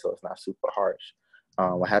diffuse the light so it's not super harsh.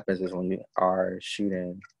 What happens is when you are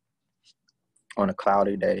shooting on a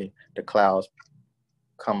cloudy day, the clouds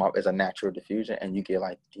come up as a natural diffusion, and you get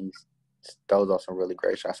like those are some really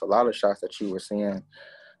great shots. A lot of shots that you were seeing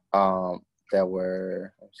that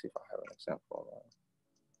were, let me see if I have an example.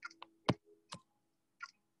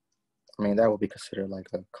 I mean, that would be considered like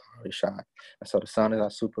a cloudy shot. And so the sun is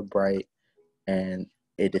not super bright, and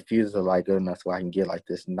it diffuses the light good enough so I can get like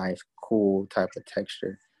this nice, cool type of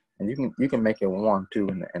texture. And you can make it warm too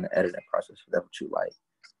in the editing process if that's what you like.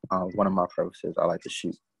 One of my purposes, I like to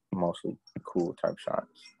shoot mostly cool type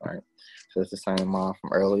shots, right? So it's the same mom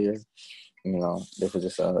from earlier. You know, this was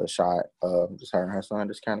just a shot of just her and her son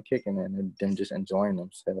just kind of kicking it and them just enjoying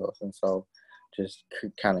themselves. And so just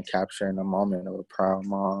kind of capturing the moment of a proud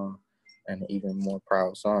mom and an even more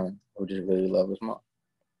proud son who just really love his mom.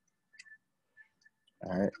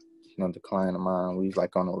 All right. Another client of mine, we was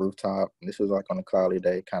like on a rooftop. This was like on a cloudy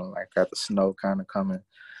day, kind of like got the snow kind of coming.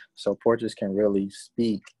 So portraits can really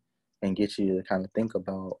speak and get you to kind of think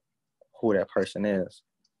about who that person is.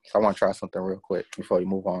 So I want to try something real quick before we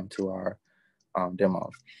move on to our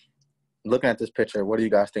demos. Looking at this picture, what do you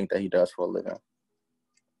guys think that he does for a living?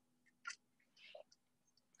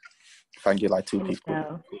 If I can get like two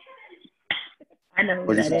people. I know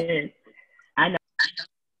who that is. I know.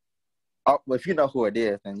 Oh, well, if you know who it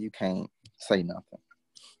is, then you can't say nothing.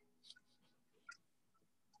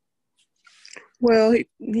 Well,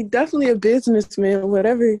 he definitely a businessman,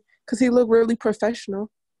 whatever, because he looked really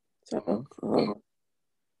professional. So I'm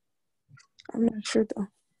not sure though.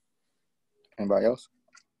 Anybody else?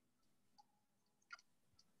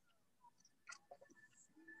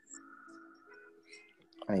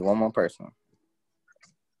 I need one more person.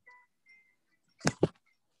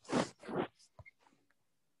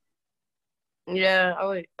 Yeah,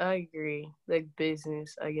 I agree. Like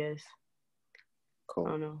business, I guess. Cool.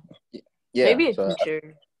 I don't know. Yeah. Maybe a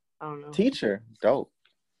teacher. I don't know. Teacher. Dope.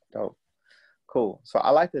 Cool. So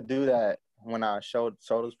I like to do that when I show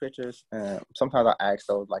those pictures. And sometimes I ask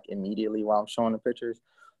those like immediately while I'm showing the pictures,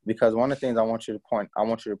 because one of the things I want you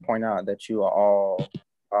to point out that you all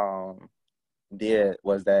did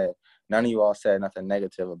was that none of you all said nothing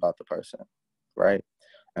negative about the person, right?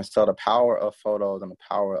 And so the power of photos and the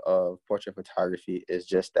power of portrait photography is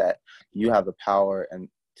just that you have the power and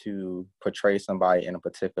to portray somebody in a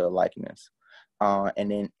particular likeness. And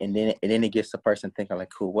then it gets the person thinking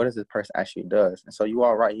like, cool, what does this person actually does? And so you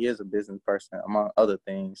are right. He is a business person, among other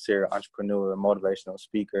things, serial entrepreneur, motivational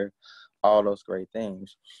speaker, all those great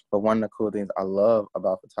things. But one of the cool things I love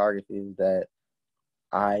about photography is that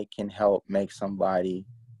I can help make somebody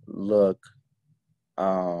look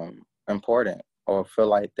important or feel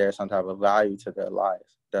like there's some type of value to their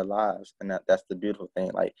lives. And that's the beautiful thing.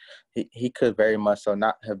 Like he could very much so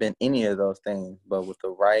not have been any of those things, but with the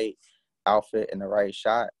right outfit in the right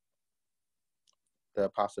shot, the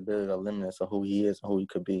possibility of limitless of who he is and who he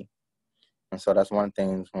could be. And so that's one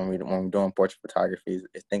thing when we're doing portrait photography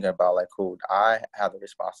is thinking about like, cool, I have the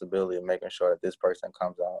responsibility of making sure that this person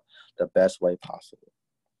comes out the best way possible.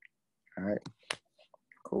 All right,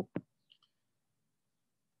 cool.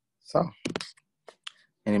 So,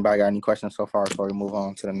 anybody got any questions so far before we move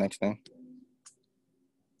on to the next thing?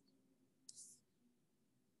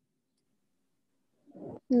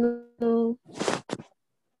 No.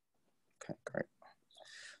 Okay, great.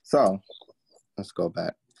 So, let's go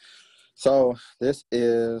back. So, this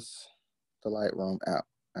is the Lightroom app.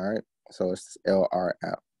 All right. So it's this LR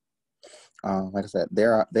app. Like I said,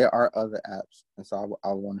 there are other apps, and so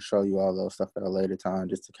I want to show you all those stuff at a later time,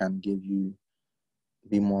 just to kind of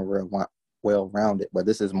be more well-rounded. But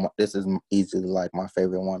this is easily like my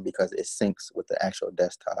favorite one because it syncs with the actual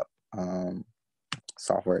desktop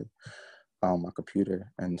software on my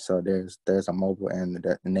computer, and so there's a mobile and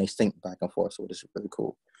they sync back and forth, so this is really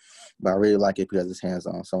cool. But I really like it because it's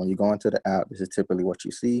hands-on. So when you go into the app, this is typically what you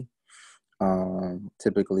see.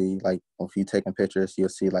 Typically, like if you're taking pictures, you'll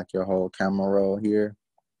see like your whole camera roll here.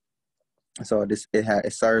 So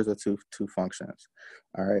it serves with two functions.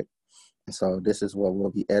 All right. And so this is what we'll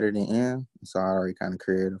be editing in. So I already kind of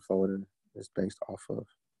created a folder that's based off of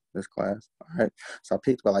this class. All right. So I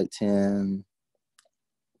picked about like 10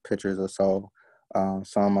 pictures or so.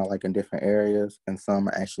 Some are like in different areas, and some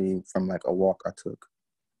are actually from like a walk I took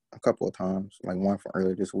a couple of times, like one from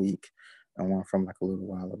earlier this week and one from like a little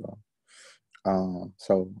while ago.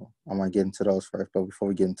 So I'm gonna get into those first, but before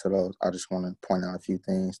we get into those, I just want to point out a few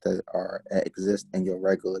things that exist in your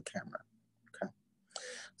regular camera. Okay.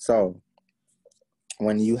 So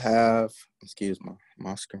when you have, excuse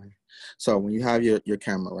my screen. So when you have your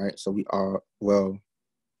camera, right? So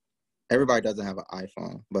everybody doesn't have an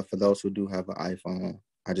iPhone, but for those who do have an iPhone,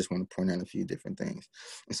 I just want to point out a few different things.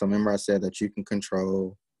 And so remember I said that you can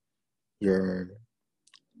control your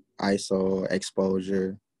ISO,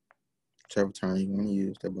 exposure, whichever term you want to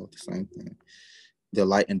use, they're both the same thing. The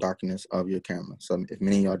light and darkness of your camera. So if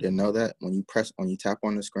many of y'all didn't know that, when you tap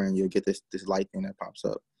on the screen, you'll get this light thing that pops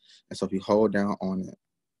up. And so if you hold down on it,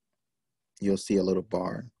 you'll see a little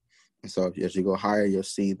bar. And so as you go higher, you'll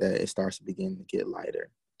see that it starts to begin to get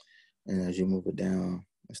lighter. And as you move it down,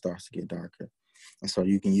 it starts to get darker. And so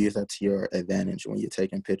you can use that to your advantage when you're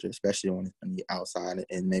taking pictures, especially when you're outside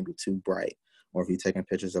and maybe too bright. Or if you're taking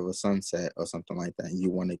pictures of a sunset or something like that, and you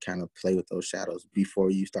want to kind of play with those shadows before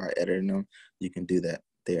you start editing them, you can do that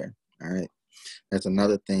there. All right. That's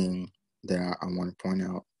another thing that I want to point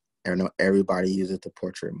out. I know everybody uses the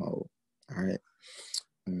portrait mode. All right.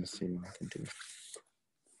 Let me see what I can do.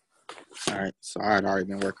 All right. So I had already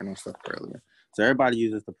been working on stuff earlier. So everybody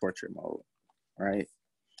uses the portrait mode, right?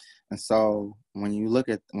 And so when you look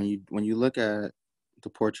at the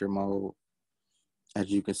portrait mode, as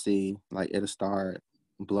you can see, like it'll start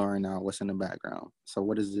blurring out what's in the background. So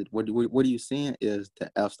what is it? What are you seeing is the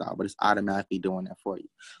f-stop, but it's automatically doing that for you.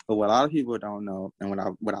 But what a lot of people don't know, and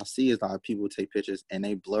what I see is a lot of people take pictures and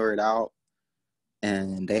they blur it out,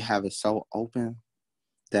 and they have it so open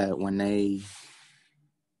that when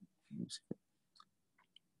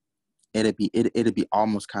it'd be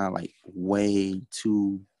almost kind of like way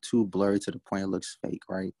too blurry to the point it looks fake,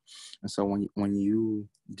 right? And so when you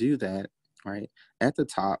do that, right, at the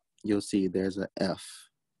top you'll see there's a F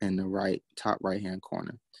in the top right hand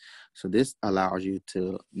corner. So this allows you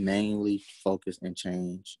to manually focus and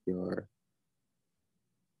change your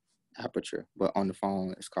aperture, but on the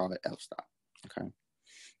phone it's called an f-stop. Okay,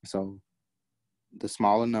 so the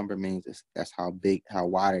smaller number means that's how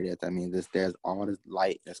wide it is. That means there's all this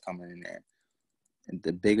light that's coming in there. And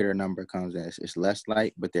the bigger the number comes in, it's less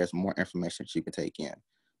light, but there's more information that you can take in.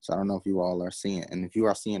 So I don't know if you all are seeing, and if you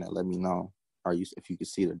are seeing it, let me know. If you can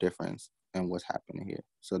see the difference in what's happening here.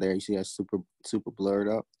 So there you see that's super blurred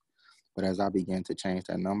up. But as I begin to change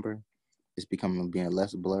that number, it's being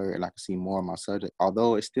less blurred, and I can see more of my subject.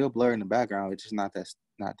 Although it's still blurred in the background, it's just not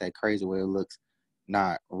that crazy where it looks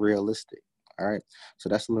not realistic. All right. So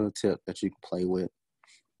that's a little tip that you can play with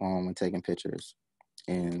when taking pictures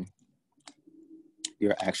in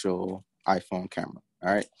your actual iPhone camera.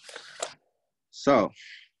 All right. So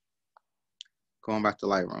going back to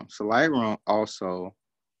Lightroom. So Lightroom also,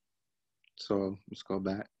 so let's go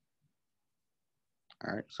back.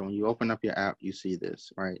 All right. So when you open up your app, you see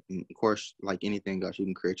this, right? And of course, like anything else, you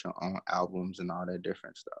can create your own albums and all that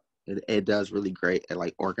different stuff. It does really great at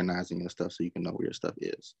like organizing your stuff so you can know where your stuff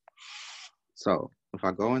is. So if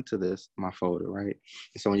I go into my folder, right?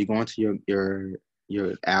 So when you go into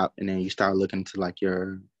your app and then you start looking to like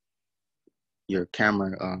your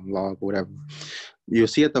camera log or whatever, you'll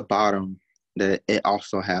see at the bottom that it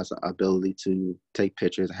also has an ability to take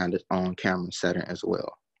pictures and have its own camera setting as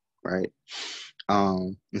well, right?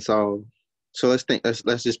 And so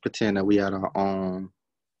let's just pretend that we had our own,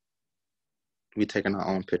 we taking our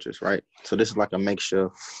own pictures, right? So this is like a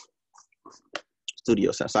makeshift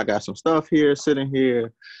studio set. So I got some stuff here sitting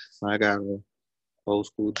here. I got a old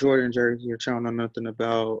school Jordan jersey you're trying to know nothing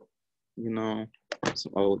about,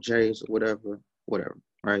 some old J's or whatever,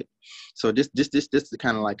 right? So this to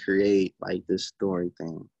kind of like create like this story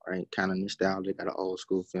thing, right? Kind of nostalgic, got an old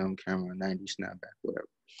school film camera, 90s snapback, whatever.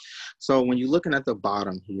 So when you're looking at the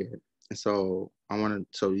bottom here, and so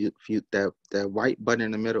that white button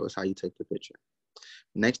in the middle is how you take the picture.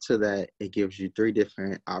 Next to that, it gives you 3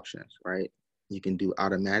 different options, right? You can do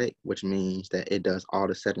automatic, which means that it does all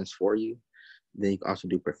the settings for you. Then you can also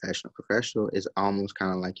do professional. Professional is almost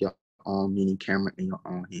kind of like your own mini camera in your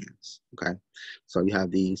own hands, okay? So you have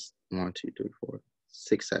these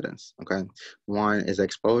 6 settings, okay? One is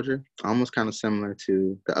exposure, almost kind of similar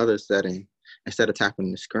to the other setting. Instead of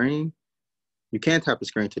tapping the screen, you can tap the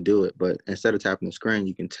screen to do it, but instead of tapping the screen,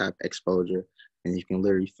 you can tap exposure and you can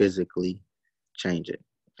literally physically change it.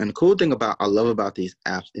 And the cool thing I love about these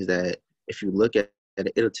apps is that if you look at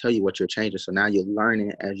it, it'll tell you what you're changing. So now you're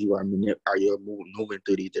learning as you are moving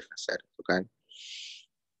through these different settings, okay?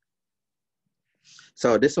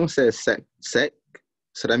 So this one says sec,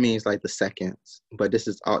 so that means like the seconds. But this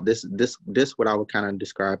is all this what I would kind of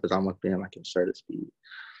describe as almost being like in shutter speed.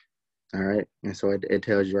 All right, and so it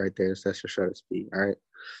tells you right there, that's your shutter speed. All right,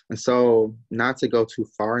 and so not to go too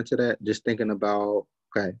far into that, just thinking about,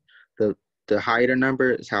 okay, the higher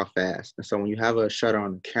number is how fast. And so when you have a shutter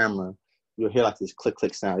on the camera, you'll hear like this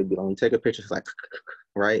click sound. When you take a picture, it's like,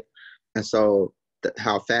 right? And so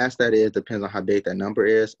how fast that is depends on how big that number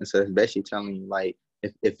is. And so it's basically telling you like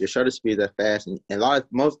if your shutter speed is that fast, and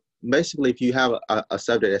basically if you have a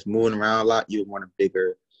subject that's moving around a lot, you would want a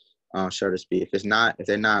bigger shutter speed. If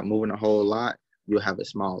they're not moving a whole lot, you'll have it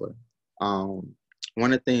smaller. One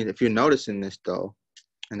of the things, if you're noticing this though,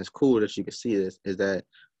 and it's cool that you can see this, is that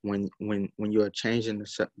when you're changing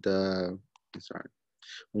the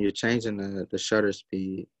shutter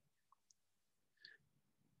speed,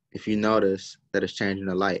 if you notice that it's changing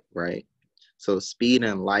the light, right? So speed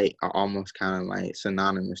and light are almost kind of like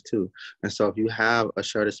synonymous too. And so if you have a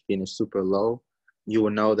shutter speed that's super low, you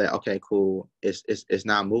will know that, okay, cool, it's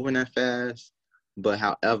not moving that fast. But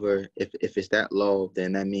however, if it's that low,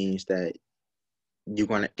 then that means that you're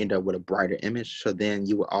going to end up with a brighter image. So then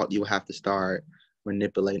you will have to start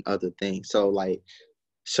manipulating other things. So like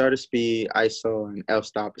shutter speed, ISO, and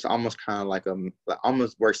f-stop is almost kind of like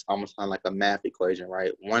works almost kind of like a math equation,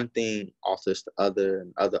 right? One thing offsets the other,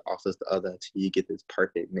 and other offsets the other until you get this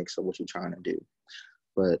perfect mix of what you're trying to do.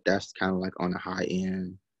 But that's kind of like on the high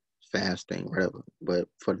end, fast thing, whatever. But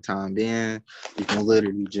for the time being, you can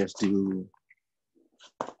literally just do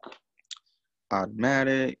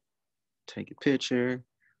automatic, take a picture.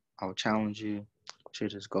 I would challenge you to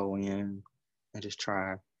just go in and just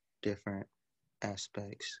try different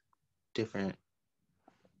aspects, different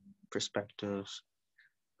perspectives,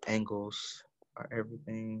 angles are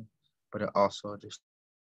everything, but it also just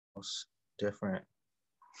different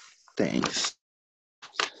things.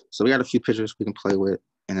 So we got a few pictures we can play with,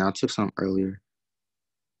 and I took some earlier,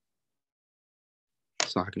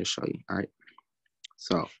 so I can just show you. All right,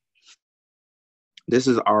 so this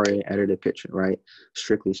is already an edited picture, right?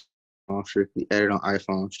 Strictly edit on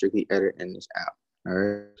iPhone, strictly edit in this app. All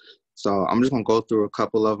right, so I'm just gonna go through a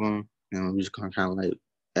couple of them, and we're just gonna kind of like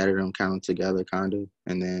edit them kind of together, kind of,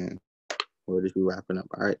 and then we'll just be wrapping up.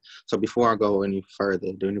 All right, so before I go any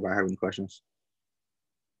further, do anybody have any questions?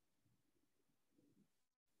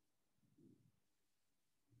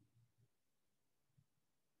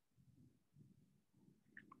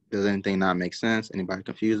 Does anything not make sense? Anybody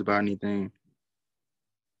confused about anything?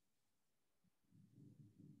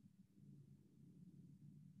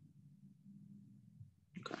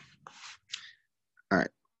 Okay. All right.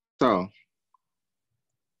 So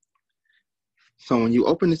when you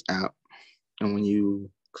open this app and when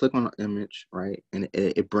you click on the image, right, and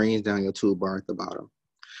it brings down your toolbar at the bottom,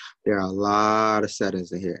 there are a lot of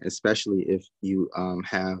settings in here, especially if you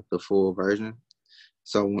have the full version.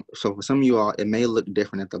 So for some of you all, it may look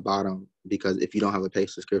different at the bottom because if you don't have a paid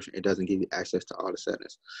subscription, it doesn't give you access to all the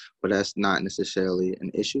settings. But that's not necessarily an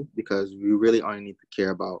issue because you really only need to care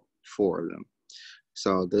about 4 of them.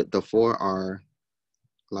 So the 4 are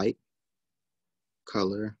light,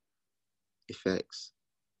 color, effects,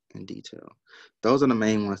 and detail. Those are the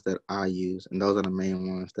main ones that I use, and those are the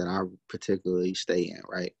main ones that I particularly stay in,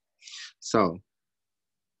 right? So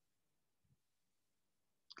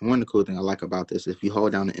one of the cool things I like about this, if you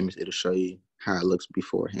hold down the image, it'll show you how it looks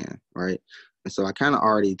beforehand, right? And so I kind of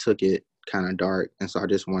already took it kind of dark, and so I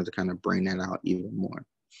just wanted to kind of bring that out even more.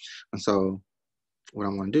 And so what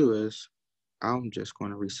I'm going to do is I'm just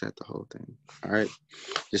going to reset the whole thing, all right?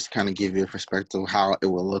 Just to kind of give you a perspective of how it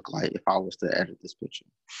would look like if I was to edit this picture.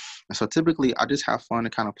 And so typically I just have fun to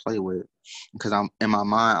kind of play with, because I'm in my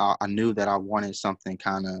mind, I knew that I wanted something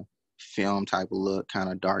kind of film type of look,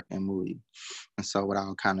 kind of dark and moody. And so what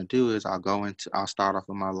I'll kind of do is I'll start off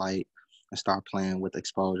with my light and start playing with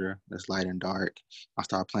exposure, that's light and dark. I'll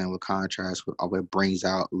start playing with contrast, with what brings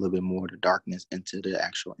out a little bit more of the darkness into the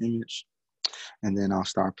actual image. And then I'll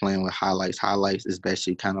start playing with highlights. Highlights is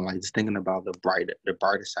basically kind of like just thinking about the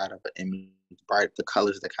brighter side of the image, the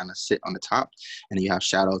colors that kind of sit on the top, and then you have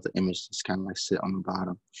shadows, the image just kind of like sit on the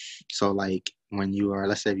bottom. So like when you are,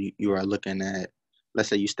 let's say you are looking at, let's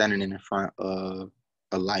say you're standing in front of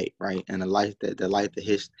a light, right? And the light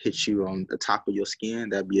that hits you on the top of your skin,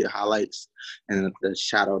 that'd be the highlights, and the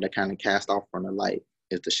shadow that kind of cast off from the light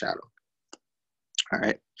is the shadow. All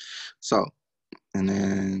right. So, and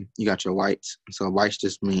then you got your whites. So whites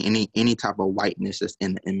just mean any type of whiteness that's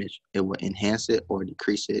in the image. It will enhance it or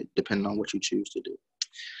decrease it depending on what you choose to do.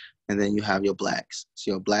 And then you have your blacks.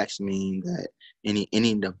 So your blacks mean that any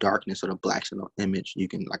of the darkness or the blacks in the image, you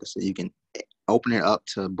can, like I said, you can open it up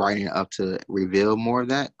to brighten it up to reveal more of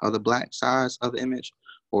that other black sides of the image,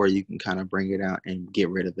 or you can kind of bring it out and get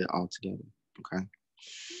rid of it altogether. Okay.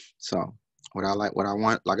 So what I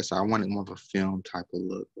want, like I said, I wanted more of a film type of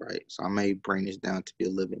look, right? So I may bring this down to be a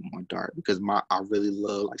little bit more dark because I really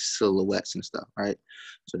love like silhouettes and stuff, right?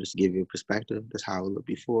 So just to give you a perspective, that's how it looked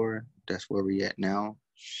before. That's where we at now.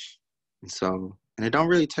 And so, and it don't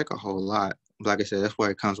really take a whole lot. Like I said, that's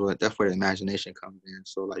where the imagination comes in.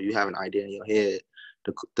 So like you have an idea in your head.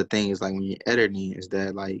 The thing is like when you're editing is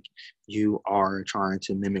that like you are trying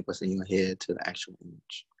to mimic what's in your head to the actual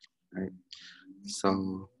image, right?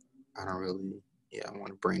 So I don't really, I want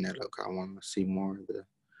to bring that up because I want to see more of the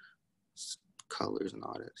colors and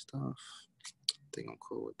all that stuff. I think I'm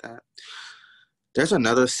cool with that. There's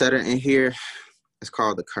another setting in here. It's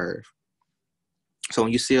called the curve. So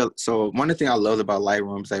when you see, so one of the things I love about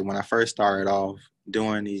Lightroom is like when I first started off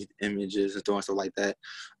doing these images and doing stuff like that,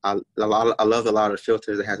 I loved a lot of the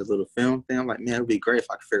filters that had this little film thing. I'm like, man, it would be great if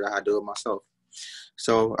I could figure out how to do it myself.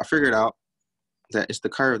 So I figured out that it's the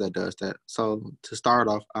curve that does that. So to start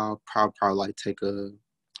off, I'll probably like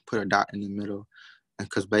put a dot in the middle, and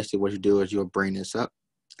because basically what you do is you'll bring this up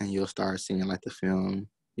and you'll start seeing like the film.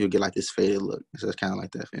 You'll get like this faded look. So it's kind of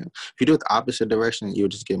like that film. If you do it the opposite direction, you'll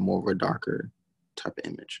just get more of a darker type of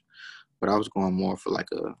image. But I was going more for like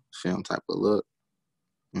a film type of look.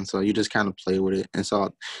 And so you just kind of play with it. And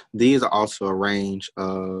so these are also a range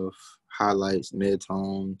of highlights,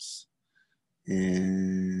 midtones,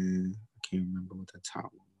 and I can't remember what the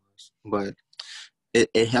top one was. But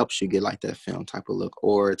it helps you get like that film type of look,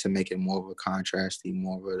 or to make it more of a contrasty,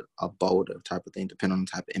 more of a bolder type of thing, depending on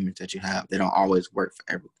the type of image that you have. They don't always work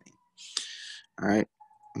for everything. All right.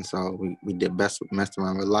 And so we did messed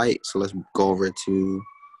around with light. So let's go over to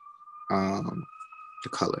the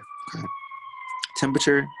color. Okay.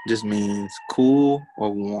 Temperature just means cool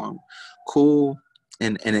or warm. Cool,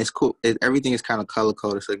 and it's cool. Everything is kind of color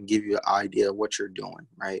coded, so it can give you an idea of what you're doing,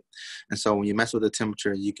 right? And so when you mess with the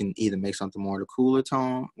temperature, you can either make something more of the cooler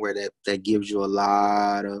tone, where that gives you a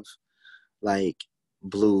lot of like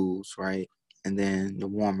blues, right? And then the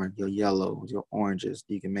warmer, your yellows, your oranges,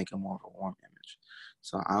 you can make it more of a warm image.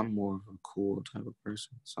 So I'm more of a cool type of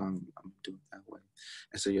person, so I'm doing it that way.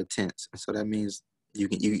 And so your tints, and so that means you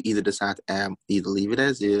either decide to either leave it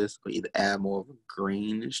as is, or either add more of a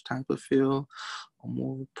greenish type of feel, or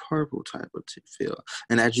more of a purple type of feel.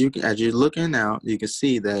 And as you're looking now, you can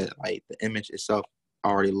see that like the image itself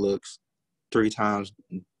already looks 3 times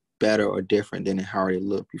better or different than it already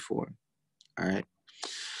looked before. All right.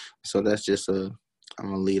 So that's just I'm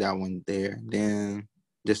gonna leave that one there. Then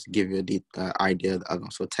just to give you a deep idea of the other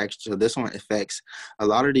one. So texture, this one affects, a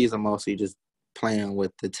lot of these are mostly just playing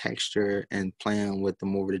with the texture and playing with the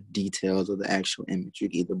more of the details of the actual image. You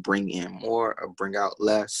can either bring in more or bring out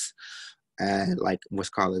less. Add like what's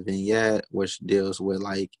called a vignette, which deals with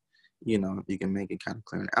like, you can make it kind of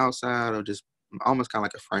clear on the outside, or just almost kind of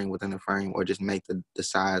like a frame within a frame, or just make the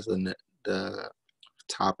size and the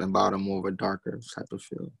top and bottom more of a darker type of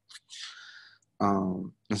feel.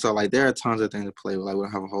 And so like there are tons of things to play with. Like we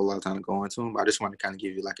don't have a whole lot of time to go into them, but I just want to kind of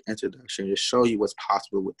give you like an introduction, just show you what's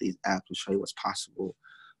possible with these apps, and show you what's possible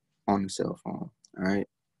on the cell phone. All right.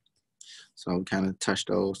 So we kind of touch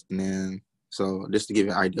those, and then so just to give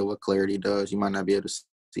you an idea what clarity does, you might not be able to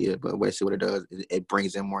see it, but basically what it does is it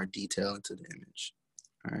brings in more detail into the image.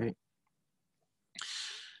 All right.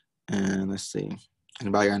 And let's see.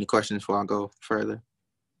 Anybody got any questions before I go further?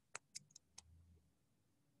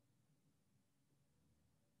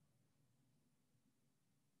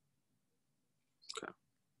 Okay.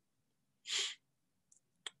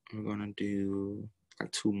 I'm gonna do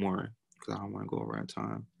like 2 more because I don't want to go over our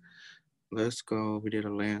time. Let's go. We did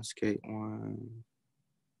a landscape one.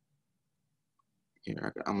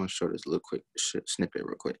 Here, I'm gonna show this little quick snippet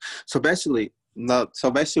real quick. So basically,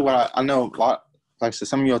 what I know, like I said,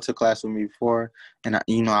 some of y'all took class with me before, and I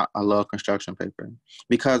love construction paper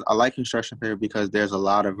because I like construction paper because there's a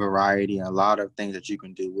lot of variety and a lot of things that you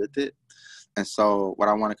can do with it. And so what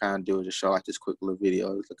I want to kind of do is just show like this quick little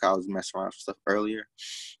video. Like I was messing around with stuff earlier,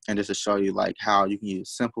 and just to show you like how you can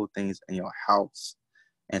use simple things in your house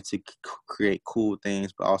and to create cool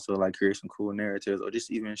things, but also like create some cool narratives or just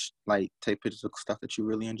even like take pictures of stuff that you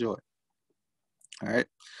really enjoy. All right.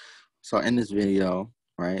 So in this video,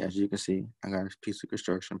 right, as you can see, I got a piece of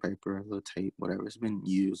construction paper, a little tape, whatever. It's been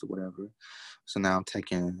used or whatever. So now I'm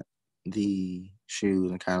taking the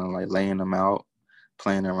shoes and kind of like laying them out,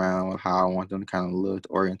 playing around with how I want them to kind of look, the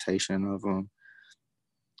orientation of them,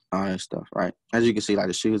 all that stuff, right? As you can see, like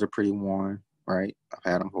the shoes are pretty worn, right? I've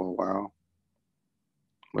had them for a while.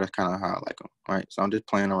 But that's kind of how I like them, right? So I'm just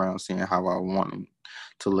playing around, seeing how I want them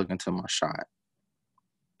to look into my shot,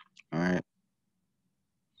 all right?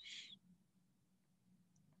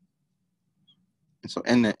 And so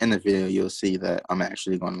in the video, you'll see that I'm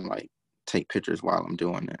actually going to like take pictures while I'm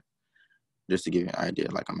doing it, just to give you an idea,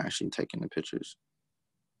 like I'm actually taking the pictures.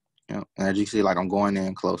 You know, and as you see, like I'm going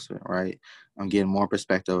in closer, right? I'm getting more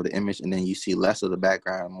perspective of the image, and then you see less of the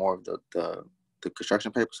background, more of the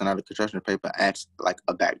construction paper. So now the construction paper acts like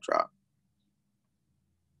a backdrop.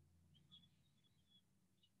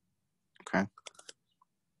 Okay.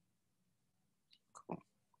 Cool.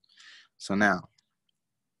 So now,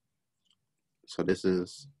 so this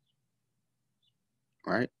is,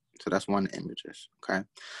 right? So that's one of the images, okay?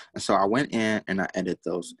 And so I went in and I edited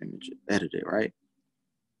those images, right?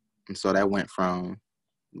 And so that went from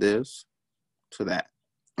this to that.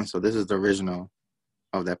 And so this is the original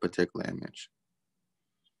of that particular image.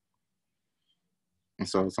 And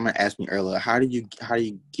so somebody asked me earlier, how do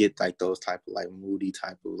you get like those type of like moody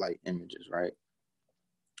type of like images, right?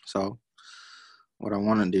 So what I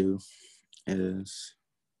want to do is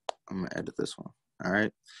I'm gonna edit this one. All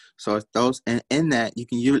right. So it's those, and in that you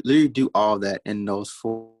can literally do all that in those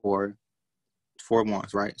four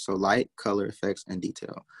ones, right? So light, color, effects, and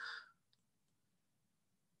detail.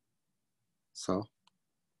 So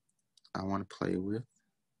I want to play with.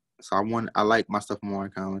 So I like my stuff more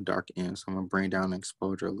kind of on the dark end. So I'm gonna bring down the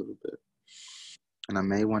exposure a little bit, and I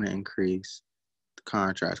may want to increase the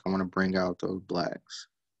contrast. I want to bring out those blacks.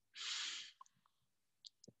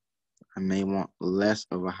 I may want less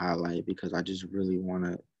of a highlight because I just really want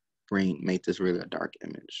to make this really a dark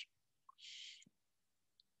image.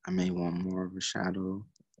 I may want more of a shadow.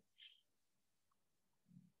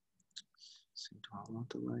 Let's see, do I want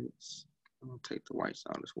the lights? I'm gonna take the whites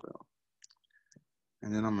out as well.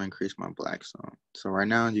 And then I'm gonna increase my blacks on. So right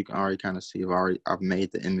now you can already kind of see I've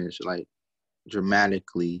made the image like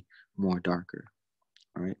dramatically more darker.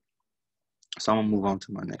 All right. So I'm gonna move on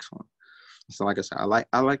to my next one. So like I said, I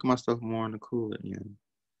like my stuff more on the cooler end.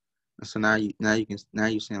 So now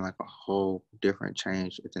you're seeing like a whole different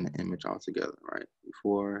change within the image altogether, right?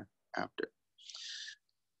 Before, after.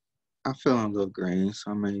 I'm feeling a little green,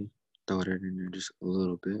 so I may throw that in there just a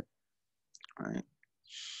little bit. All right.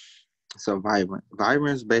 So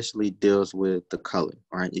vibrance basically deals with the color,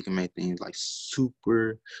 right? You can make things like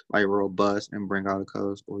super like robust and bring out the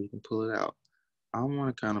colors, or you can pull it out. I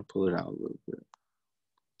want to kind of pull it out a little bit.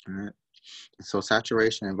 All right. So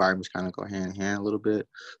saturation and vibrance kind of go hand in hand a little bit.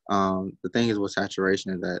 The thing is with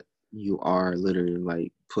saturation is that you are literally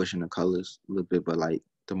like pushing the colors a little bit, but like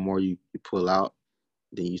the more you pull out,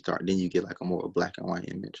 then you get like a more black and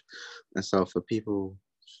white image. And so for people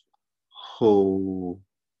who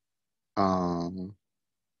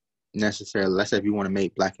necessarily, let's say if you want to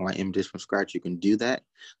make black and white images from scratch, you can do that.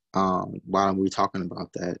 While we're talking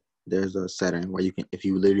about that, there's a setting where you can, if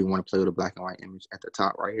you literally want to play with a black and white image at the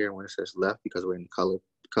top right here when it says left, because we're in the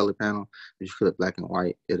color panel, if you click black and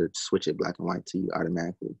white, it'll switch it black and white to you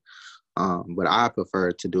automatically. But I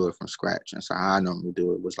prefer to do it from scratch. And so how I normally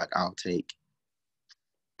do it was like I'll take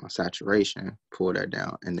my saturation, pull that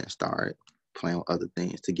down, and then start playing with other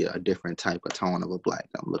things to get a different type of tone of a black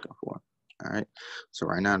that I'm looking for. All right. So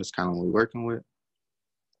right now, that's kind of what we're working with.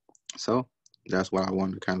 So that's what I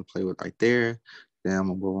wanted to kind of play with right there. Then I'm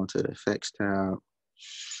gonna go on to the effects tab.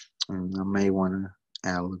 And I may want to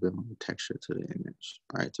add a little bit more texture to the image,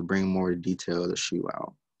 right? To bring more detail of the shoe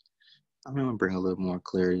out. I'm gonna bring a little more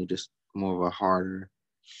clarity, just more of a harder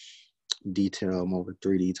detail, more of a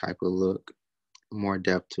 3D type of look, more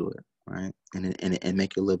depth to it, right? And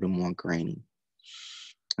make it a little bit more grainy.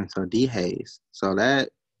 And so dehaze. So that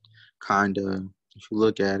kind of, if you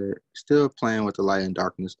look at it, still playing with the light and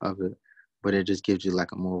darkness of it, but it just gives you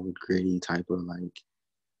like a more of a gritty type of like,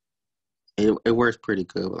 it works pretty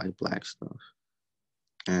good with like black stuff.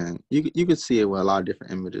 And you could see it with a lot of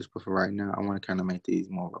different images, but for right now, I want to kind of make these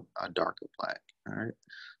more of a darker black. All right,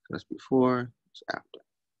 so that's before, it's after.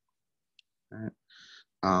 All right.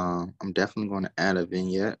 I'm definitely going to add a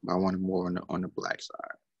vignette, but I want it more on the black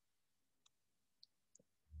side.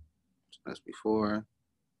 So that's before.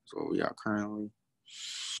 That's where we are currently.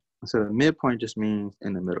 So the midpoint just means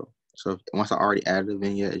in the middle. So once I already added a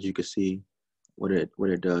vignette, as you can see, what it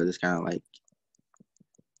does is kind of like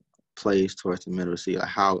plays towards the middle. See like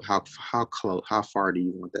how close, how far do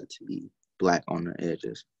you want that to be black on the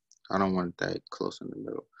edges? I don't want that close in the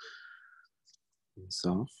middle.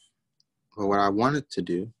 So, but what I wanted to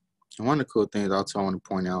do, and one of the cool things also I want to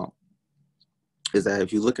point out is that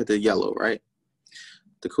if you look at the yellow, right?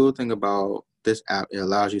 The cool thing about this app, it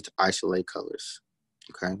allows you to isolate colors.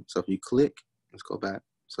 Okay, so if you click, let's go back.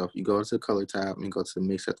 So if you go to the color tab and go to the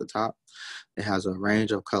mix at the top, it has a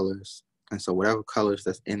range of colors. And so whatever colors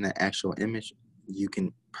that's in the actual image, you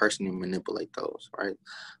can personally manipulate those, right?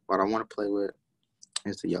 What I want to play with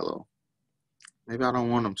is the yellow. Maybe I don't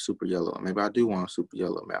want them super yellow. Maybe I do want them super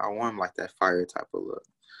yellow. Maybe I want them like that fire type of look.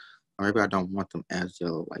 Or maybe I don't want them as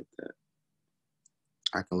yellow like that.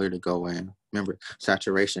 I can literally go in. Remember,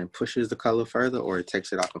 saturation pushes the color further, or it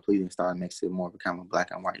takes it out completely and starts makes it more of a kind of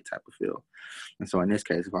black and white type of feel. And so in this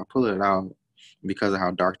case, if I pull it out, because of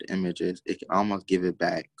how dark the image is, it can almost give it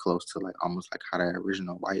back close to like almost like how that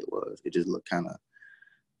original white was. It just looked kind of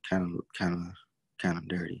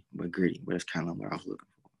dirty, but gritty. But it's kind of what I was looking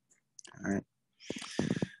for. All right.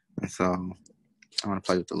 And so I want to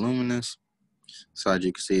play with the luminous. So as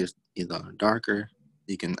you can see, it's either darker.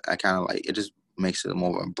 I kind of like it just makes it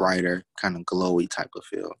more of a brighter, kind of glowy type of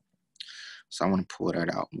feel. So I want to pull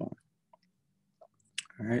that out more.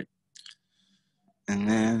 All right. And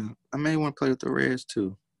then I may want to play with the reds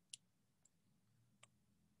too.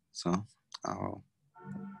 So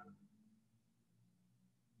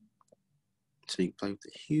you can play with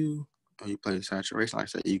the hue or you play with saturation. Like I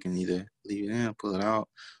said, you can either leave it in, pull it out.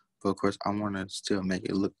 But of course, I want to still make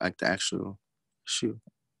it look like the actual shoe.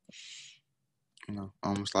 You know,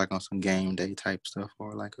 almost like on some game day type stuff,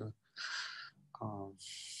 or like a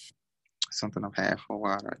something I've had for a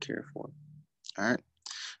while that I care for. All right.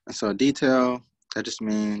 And so detail, that just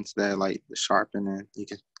means that like the sharpening,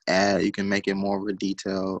 you can make it more of a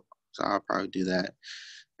detail. So I'll probably do that.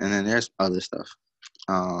 And then there's other stuff.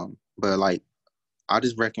 But like, I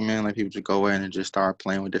just recommend like people to go in and just start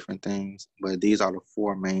playing with different things. But these are the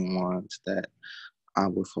 4 main ones that I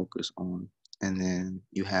would focus on. And then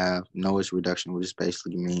you have noise reduction, which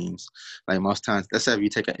basically means like most times, let's say if you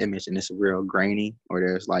take an image and it's real grainy or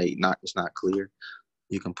there's like it's not clear,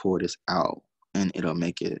 you can pull this out and it'll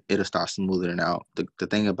start smoothing it out. The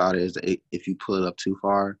thing about it is that if you pull it up too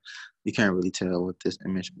far, you can't really tell with this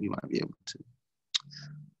image you might be able to.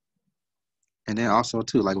 And then also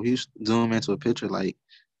too, like if you zoom into a picture, like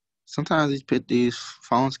sometimes these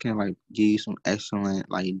phones can like give you some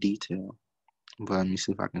excellent like detail. But let me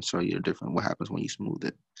see if I can show you what happens when you smooth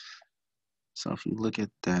it. So if you look at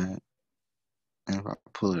that, and if I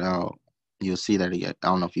pull it out, you'll see that I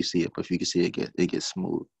don't know if you see it, but if you can see it gets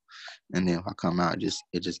smooth. And then if I come out,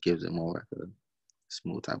 it just gives it more like a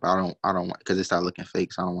smooth type. I don't want, because it started looking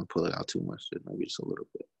fake, so I don't want to pull it out too much, maybe just a little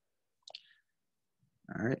bit.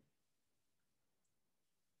 All right.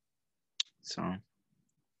 So.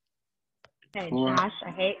 Hey, Josh, I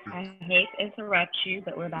hate to interrupt you,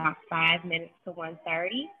 but we're about 5 minutes to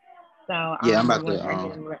 1:30. So yeah, I'm about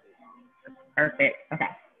to. Perfect. Okay.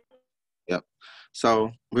 Yep.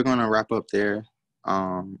 So we're gonna wrap up there.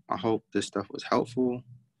 I hope this stuff was helpful,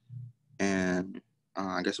 and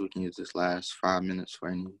I guess we can use this last 5 minutes for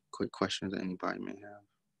any quick questions that anybody may have.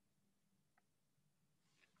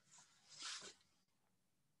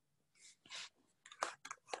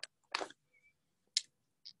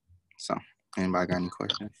 So, anybody got any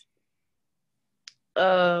questions?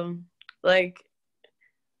 Like,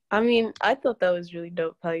 I mean, I thought that was really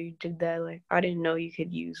dope how you did that. Like, I didn't know you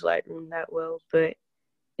could use Lightroom that well, but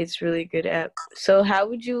it's really good app. So how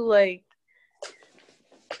would you like,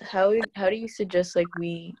 how do you suggest like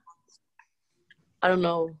I don't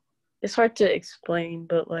know, it's hard to explain,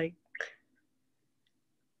 but like,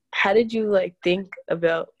 how did you like think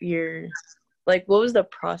about your like, what was the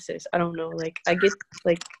process? I don't know. Like, I get,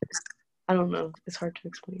 like, I don't know. It's hard to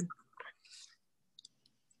explain.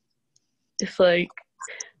 It's like,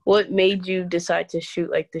 what made you decide to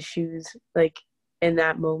shoot, like, the shoes, like, in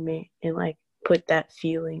that moment and, like, put that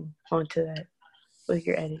feeling onto that with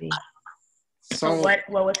your editing? So what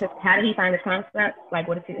was his, how did he find the concept? Like,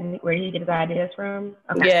 where did he get his ideas from?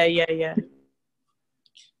 Okay.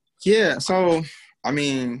 Yeah, so I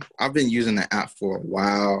mean, I've been using the app for a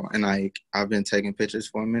while, and like I've been taking pictures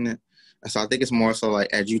for a minute. And so I think it's more so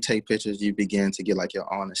like as you take pictures, you begin to get like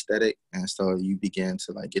your own aesthetic, and so you begin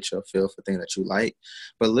to like get your feel for things that you like.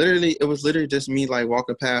 But literally, it was literally just me like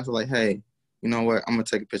walking past, like, hey, you know what? I'm gonna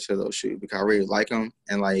take a picture of those shoes because I really like them,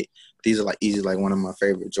 and like these are like easy, like one of my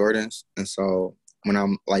favorite Jordans. And so when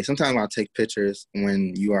I'm like, sometimes I'll take pictures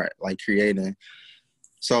when you are like creating.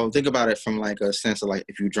 So think about it from like a sense of like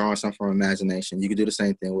if you're drawing something from imagination, you can do the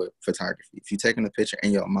same thing with photography. If you're taking a picture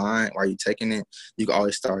in your mind while you're taking it, you can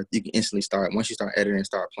instantly start, once you start editing,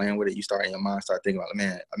 start playing with it, you start in your mind, start thinking about,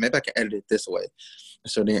 man, maybe I can edit it this way.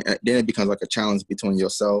 So then it becomes like a challenge between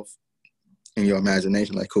yourself and your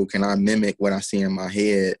imagination. Like, cool, can I mimic what I see in my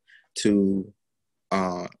head to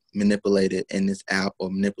manipulate it in this app or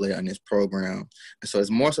manipulate it in this program? And so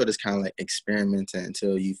it's more so just kind of like experimenting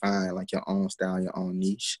until you find like your own style, your own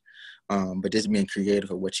niche, but just being creative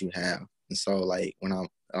with what you have. And so like when I'm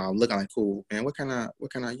looking like, cool, man, what can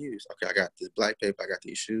I use? Okay, I got this black paper, I got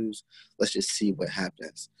these shoes, let's just see what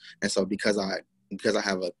happens. And so because I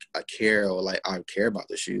have a care, or like I care about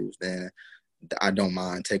the shoes, then I don't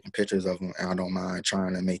mind taking pictures of them, and I don't mind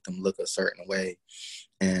trying to make them look a certain way.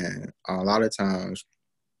 And a lot of times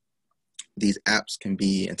these apps can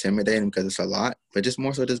be intimidating because it's a lot, but just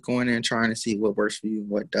more so just going in and trying to see what works for you,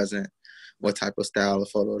 what doesn't, what type of style of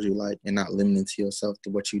photos you like, and not limiting to yourself to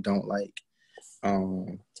what you don't like.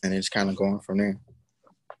 And it's kind of going from there.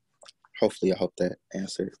 Hopefully, I hope that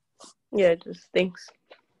answered. Yeah, just thanks.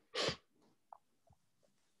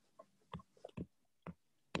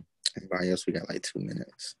 Anybody else? We got like 2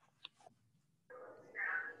 minutes.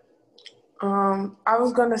 I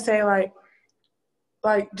was gonna say like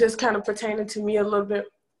just kind of pertaining to me a little bit,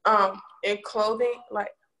 in clothing, like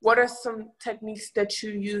what are some techniques that you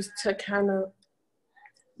use to kind of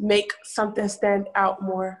make something stand out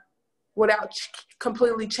more without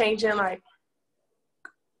completely changing, like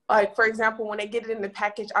for example, when they get it in the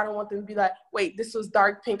package, I don't want them to be like, wait, this was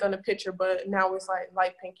dark pink on the picture, but now it's like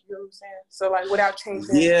light pink, you know what I'm saying? So like without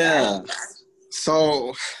changing. Yeah.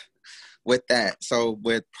 So with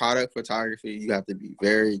product photography, you have to be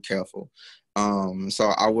very careful. So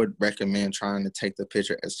I would recommend trying to take the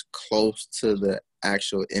picture as close to the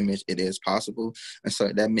actual image it is possible. And so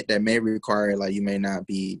that may require, like, you may not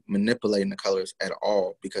be manipulating the colors at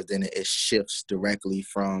all, because then it shifts directly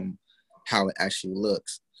from how it actually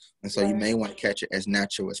looks. And so you may want to catch it as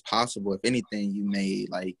natural as possible. If anything, you may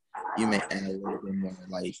add a little bit more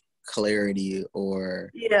like clarity,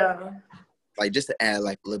 or like just to add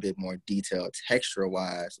like a little bit more detail texture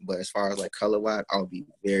wise. But as far as like color wise, I would be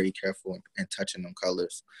very careful in touching them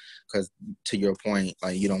colors, because to your point,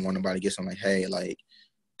 like you don't want nobody to get something like, hey, like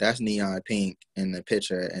that's neon pink in the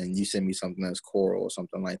picture and you send me something that's coral or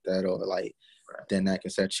something like that, or like then that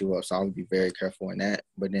can set you up. So I would be very careful in that.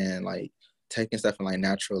 But then like taking stuff in like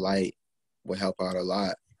natural light will help out a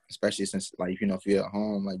lot, especially since like, if you're at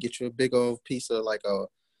home, like get you a big old piece of like a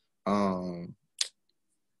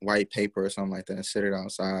white paper or something like that and sit it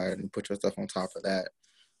outside and put your stuff on top of that.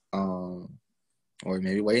 Or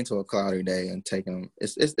maybe wait until a cloudy day and take them.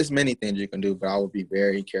 It's many things you can do, but I would be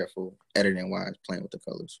very careful editing wise, playing with the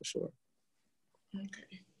colors for sure.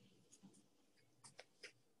 Okay.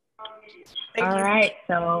 All right,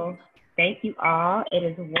 so thank you all. It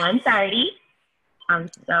is 1:30. I'm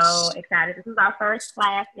so excited. This is our first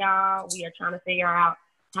class, y'all. We are trying to figure out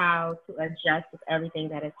how to adjust with everything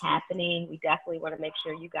that is happening. We definitely want to make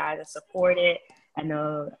sure you guys are supported. I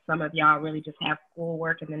know some of y'all really just have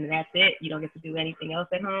schoolwork and then that's it. You don't get to do anything else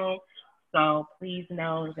at home. So please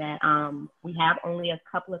know that we have only a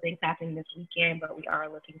couple of things happening this weekend, but we are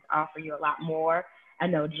looking to offer you a lot more. I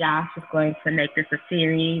know Josh is going to make this a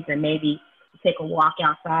series, and maybe take a walk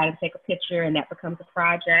outside and take a picture, and that becomes a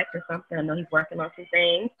project or something. I know he's working on some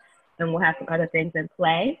things, and we'll have some other things in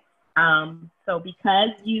play. So because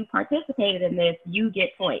you participated in this, you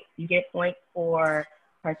get points. You get points for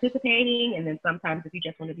participating, and then sometimes if you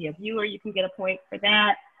just want to be a viewer, you can get a point for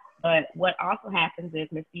that. But what also happens is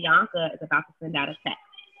Ms. Bianca is about to send out a text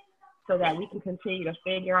so that we can continue to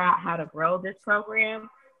figure out how to grow this program.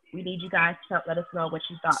 We need you guys to help let us know what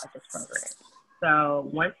you thought of this program. So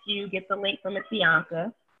once you get the link from Ms.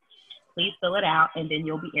 Bianca, please fill it out, and then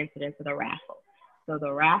you'll be entered into the raffle. So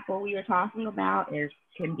the raffle we were talking about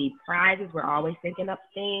can be prizes. We're always thinking up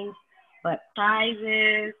things, but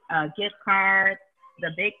prizes, gift cards.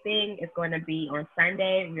 The big thing is going to be on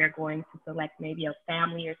Sunday. We are going to select maybe a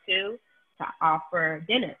family or two to offer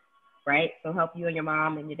dinner, right? So help you and your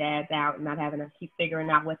mom and your dads out and not having to keep figuring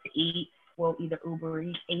out what to eat. We'll either Uber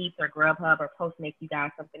Eats or Grubhub or Postmate you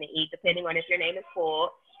guys something to eat, depending on if your name is full,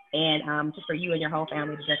 and just for you and your whole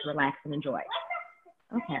family to just relax and enjoy.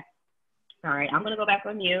 Okay. All right, I'm gonna go back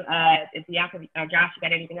on mute. If y'all could, Josh, you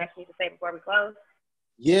got anything else you need to say before we close?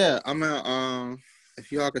 Yeah, I'm gonna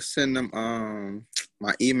if y'all could send them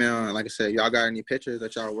my email, and like I said, y'all got any pictures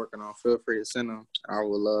that y'all are working on, feel free to send them. I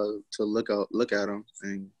would love to look at them,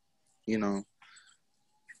 and you know,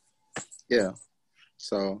 yeah.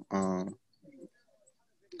 So I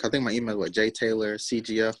think my email was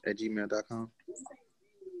jtaylorcgf@gmail.com.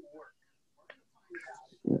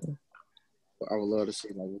 Yeah. I would love to see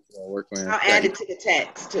like what y'all work on. I'll add it to the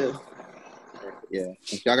text too. Yeah.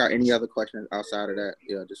 If y'all got any other questions outside of that,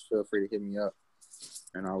 yeah, just feel free to hit me up,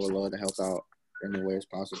 and I would love to help out in any way as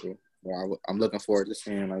possible. Well, I'm looking forward to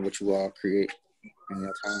seeing like what you all create in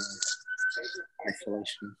your time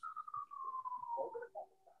isolation.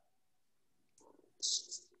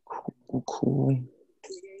 Cool.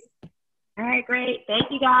 All right, great. Thank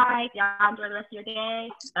you, guys. Y'all enjoy the rest of your day.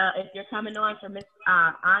 If you're coming on for Miss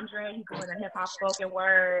Andre, he's doing a hip-hop spoken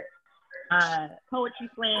word poetry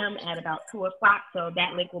slam at about 2 o'clock, so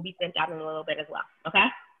that link will be sent out in a little bit as well,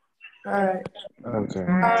 okay? All right. Okay. All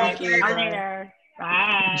right. Thank you. See you later.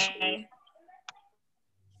 Bye.